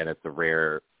 And that's a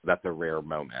rare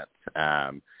moment.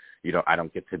 I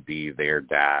don't get to be their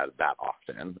dad that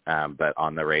often. But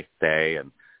on the race day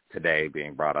and today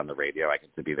being brought on the radio, I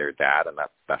get to be their dad, and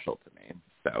that's special to me.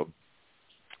 So.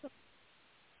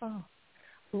 Oh,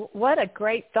 what a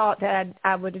great thought that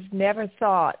I would have never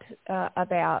thought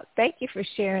about. Thank you for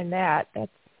sharing that.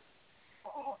 That's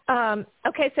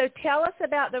okay, so tell us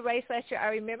about the race last year. I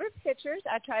remember pictures.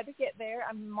 I tried to get there.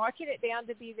 I'm marking it down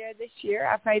to be there this year.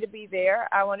 I pray to be there.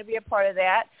 I want to be a part of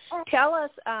that. Tell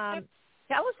us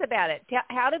about it.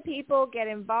 How do people get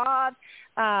involved?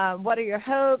 What are your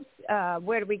hopes?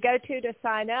 Where do we go to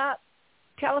sign up?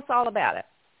 Tell us all about it.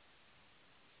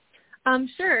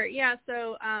 Sure. Yeah.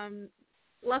 So,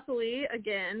 luckily,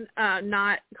 again,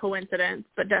 not coincidence,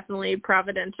 but definitely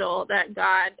providential that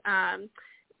God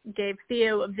gave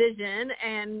Theo a vision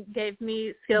and gave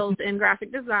me skills in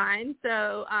graphic design.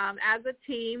 So as a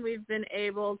team, we've been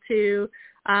able to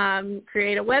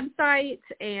create a website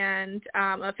and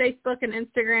a Facebook and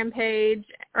Instagram page,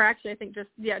 or actually I think just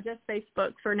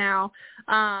Facebook for now,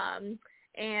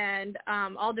 and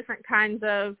all different kinds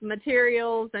of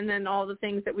materials, and then all the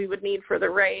things that we would need for the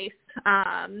race,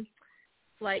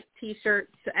 like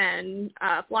T-shirts and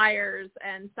flyers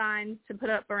and signs to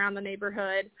put up around the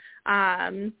neighborhood.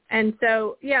 And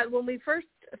so, when we first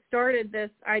started this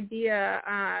idea,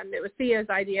 it was Theo's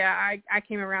idea. I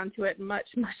came around to it much,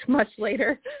 much, much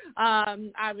later.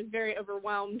 I was very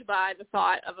overwhelmed by the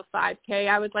thought of a 5K.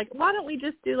 I was like, why don't we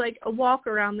just do like a walk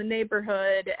around the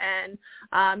neighborhood,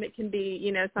 and it can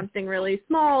be, something really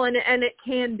small, and it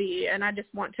can be. And I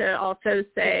just want to also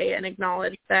say and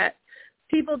acknowledge that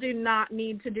people do not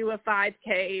need to do a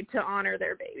 5K to honor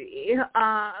their baby.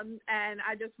 And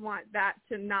I just want that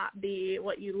to not be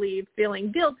what you leave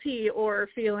feeling guilty or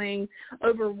feeling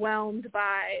overwhelmed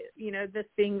by, this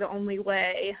being the only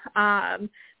way.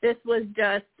 This was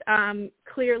just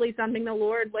clearly something the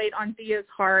Lord laid on Theo's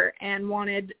heart, and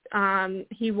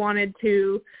he wanted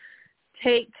to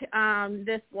take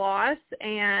this loss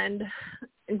and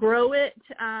grow it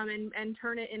and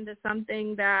turn it into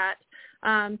something that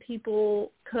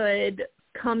people could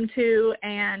come to.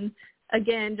 And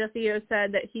again, just Theo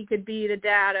said that he could be the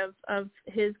dad of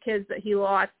his kids that he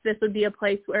lost. This would be a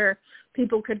place where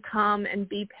people could come and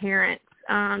be parents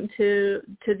to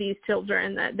these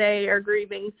children that they are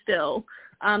grieving still,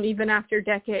 even after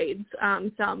decades.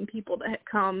 Some people that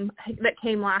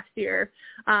came last year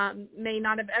may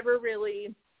not have ever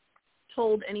really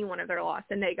told anyone of their loss,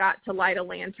 and they got to light a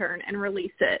lantern and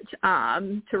release it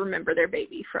to remember their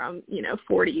baby from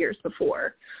 40 years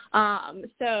before.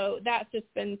 So that's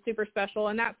just been super special,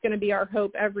 and that's going to be our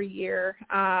hope every year,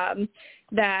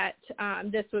 that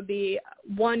this would be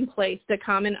one place to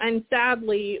come. And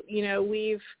sadly,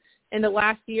 we've in the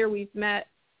last year we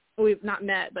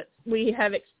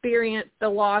have experienced the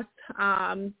loss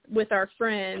with our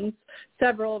friends,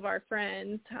 several of our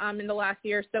friends in the last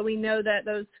year. So we know that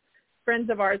those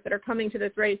friends of ours that are coming to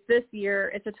this race this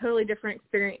year, it's a totally different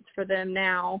experience for them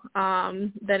now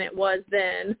than it was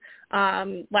then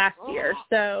last year.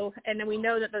 So, and then we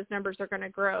know that those numbers are going to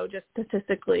grow. Just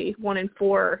statistically, 1 in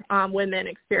 4 women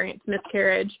experience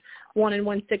miscarriage, 1 in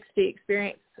 160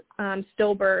 experience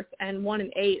stillbirth, and 1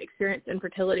 in 8 experience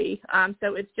infertility.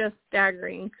 So it's just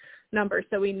staggering numbers.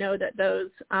 So we know that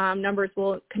those numbers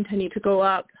will continue to go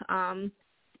up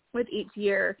with each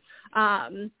year.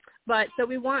 But so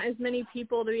we want as many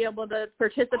people to be able to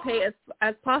participate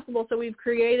as possible. So we've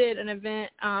created an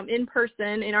event in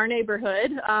person in our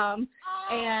neighborhood,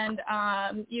 and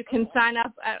you can sign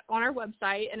up on our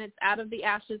website, and it's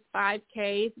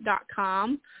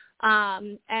outoftheashes5k.com.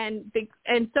 And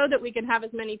so that we can have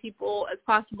as many people as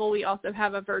possible, we also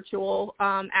have a virtual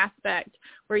aspect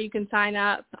where you can sign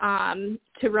up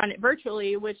to run it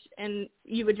virtually, and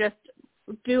you would just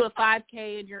do a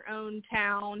 5K in your own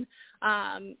town,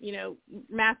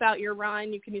 map out your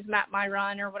run. You can use Map My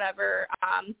Run or whatever,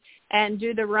 and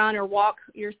do the run or walk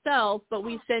yourself. But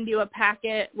we send you a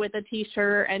packet with a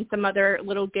T-shirt and some other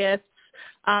little gifts.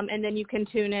 And then you can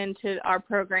tune into our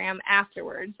program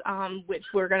afterwards, which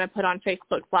we're going to put on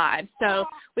Facebook Live. So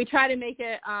we try to make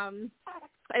it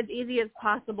as easy as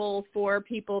possible for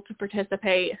people to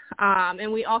participate.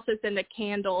 And we also send a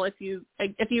candle if you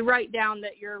write down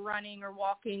that you're running or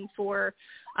walking for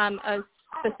a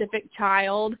specific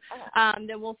child,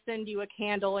 then we'll send you a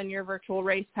candle in your virtual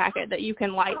race packet that you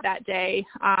can light that day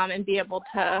and be able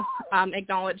to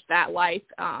acknowledge that life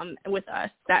with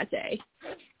us that day.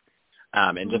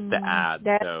 And just to add,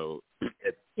 so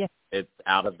it's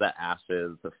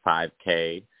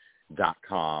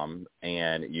outoftheashes5k.com,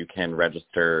 and you can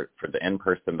register for the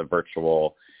in-person, the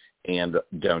virtual, and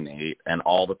donate. And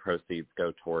all the proceeds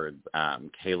go towards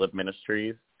Caleb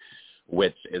Ministries,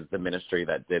 which is the ministry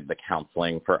that did the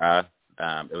counseling for us.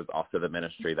 It was also the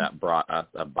ministry that brought us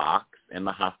a box in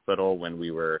the hospital when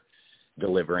we were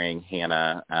delivering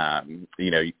Hannah.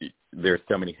 There's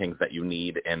so many things that you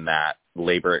need in that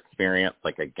labor experience,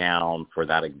 like a gown for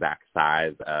that exact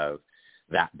size of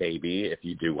that baby, if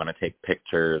you do want to take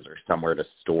pictures, or somewhere to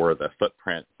store the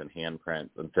footprints and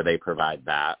handprints. And so they provide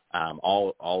that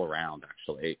all around,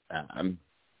 actually. And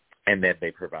then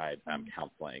they provide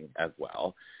counseling as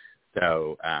well.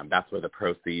 So that's where the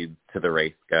proceeds to the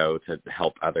race go, to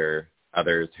help others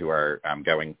who are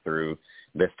going through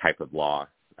this type of loss.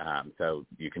 So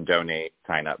you can donate,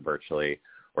 sign up virtually,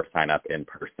 or sign up in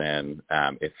person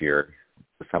if you're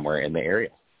somewhere in the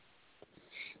area.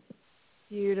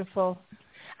 Beautiful.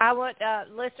 I want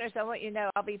listeners, I want you to know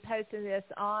I'll be posting this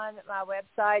on my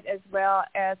website as well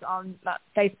as on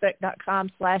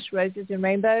facebook.com/roses and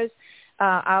rainbows.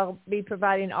 I'll be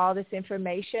providing all this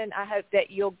information. I hope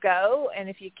that you'll go, and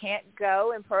if you can't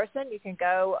go in person, you can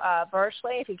go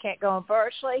virtually. If you can't go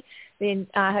virtually, then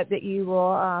I hope that you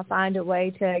will find a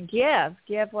way to give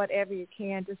whatever you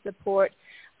can to support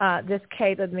this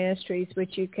Caleb Ministries,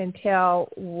 which you can tell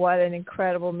what an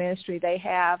incredible ministry they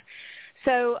have.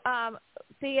 So,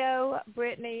 Theo,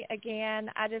 Brittany,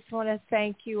 again, I just want to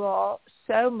thank you all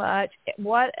so much.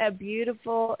 What a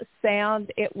beautiful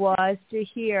sound it was to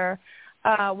hear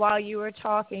while you were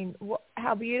talking.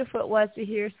 How beautiful it was to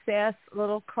hear Seth's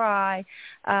little cry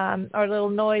or little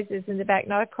noises in the back.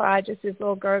 Not a cry, just his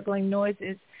little gurgling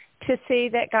noises. To see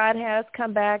that God has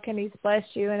come back and He's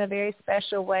blessed you in a very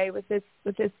special way with this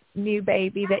new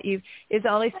baby that is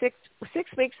only six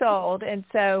weeks old, and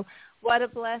so what a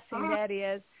blessing that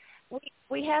is.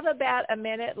 We have about a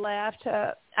minute left.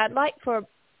 I'd like for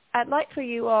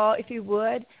you all, if you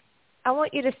would, I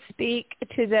want you to speak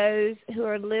to those who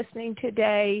are listening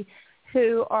today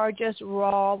who are just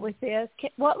raw with this.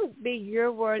 What would be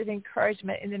your word of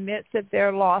encouragement in the midst of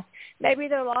their loss? Maybe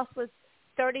their loss was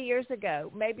 30 years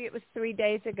ago. Maybe it was 3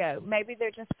 days ago. Maybe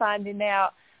they're just finding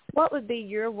out. What would be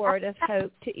your word of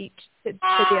hope to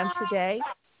them today?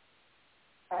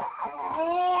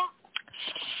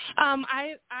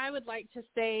 I would like to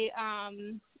say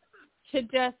to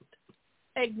just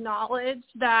acknowledge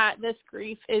that this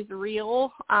grief is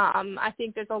real. I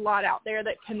think there's a lot out there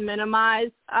that can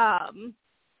minimize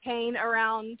pain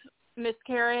around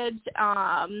miscarriage,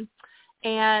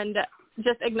 and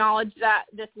just acknowledge that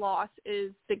this loss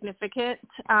is significant.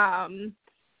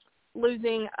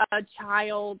 Losing a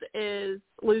child is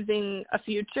losing a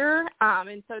future,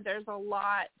 and so there's a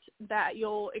lot that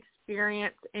you'll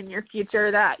experience in your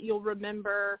future that you'll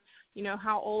remember,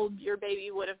 how old your baby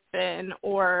would have been,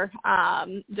 or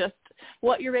just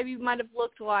what your baby might have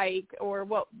looked like, or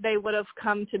what they would have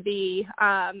come to be.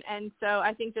 And so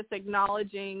I think just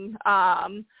acknowledging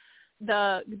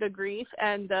the grief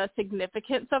and the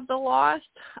significance of the loss.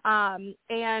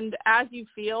 And as you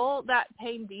feel that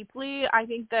pain deeply, I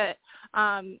think that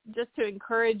just to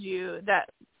encourage you that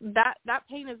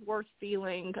pain is worth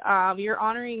feeling. You're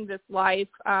honoring this life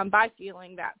by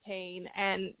feeling that pain,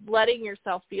 and letting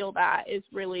yourself feel that is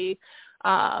really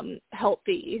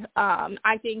healthy.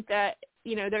 I think that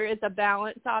there is a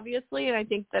balance, obviously, and I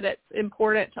think that it's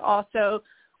important to also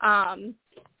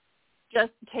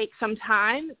just take some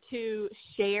time to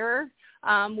share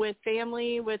with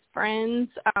family, with friends,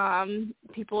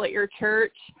 people at your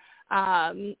church,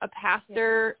 a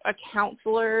pastor, a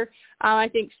counselor. I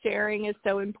think sharing is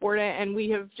so important, and we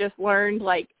have just learned,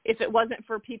 like, if it wasn't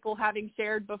for people having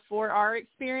shared before our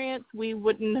experience, we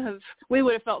would have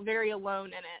felt very alone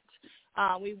in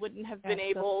it. We wouldn't have been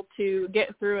able to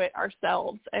get through it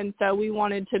ourselves, and so we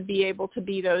wanted to be able to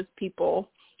be those people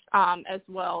as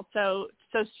well. So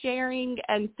sharing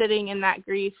and sitting in that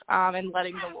grief and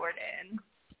letting the Lord in.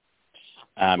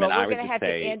 And I we're would going to just have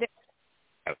say, to end it.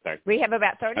 Oh, sorry. We have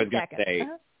about 30 I was seconds. Say,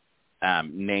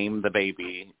 name the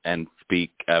baby and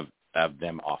speak of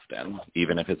them often,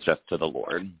 even if it's just to the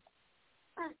Lord.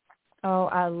 Oh,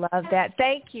 I love that.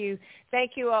 Thank you.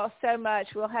 Thank you all so much.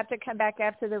 We'll have to come back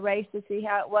after the race to see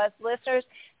how it was. Listeners,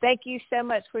 thank you so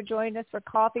much for joining us for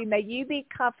coffee. May you be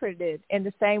comforted in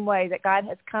the same way that God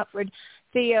has comforted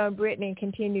Theo and Brittany and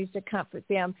continues to comfort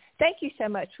them. Thank you so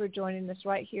much for joining us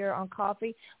right here on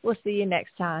Coffee. We'll see you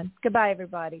next time. Goodbye,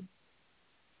 everybody.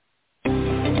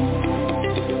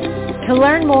 To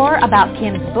learn more about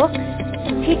Kim's books,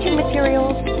 teaching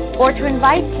materials, or to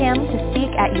invite Kim to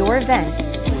speak at your event,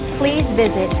 please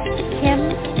visit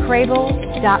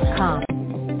kimcrabill.com.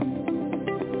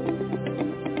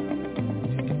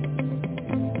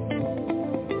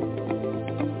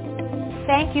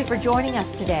 Thank you for joining us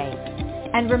today.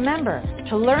 And remember,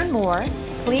 to learn more,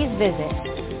 please visit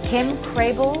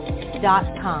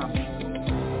kimcrabill.com.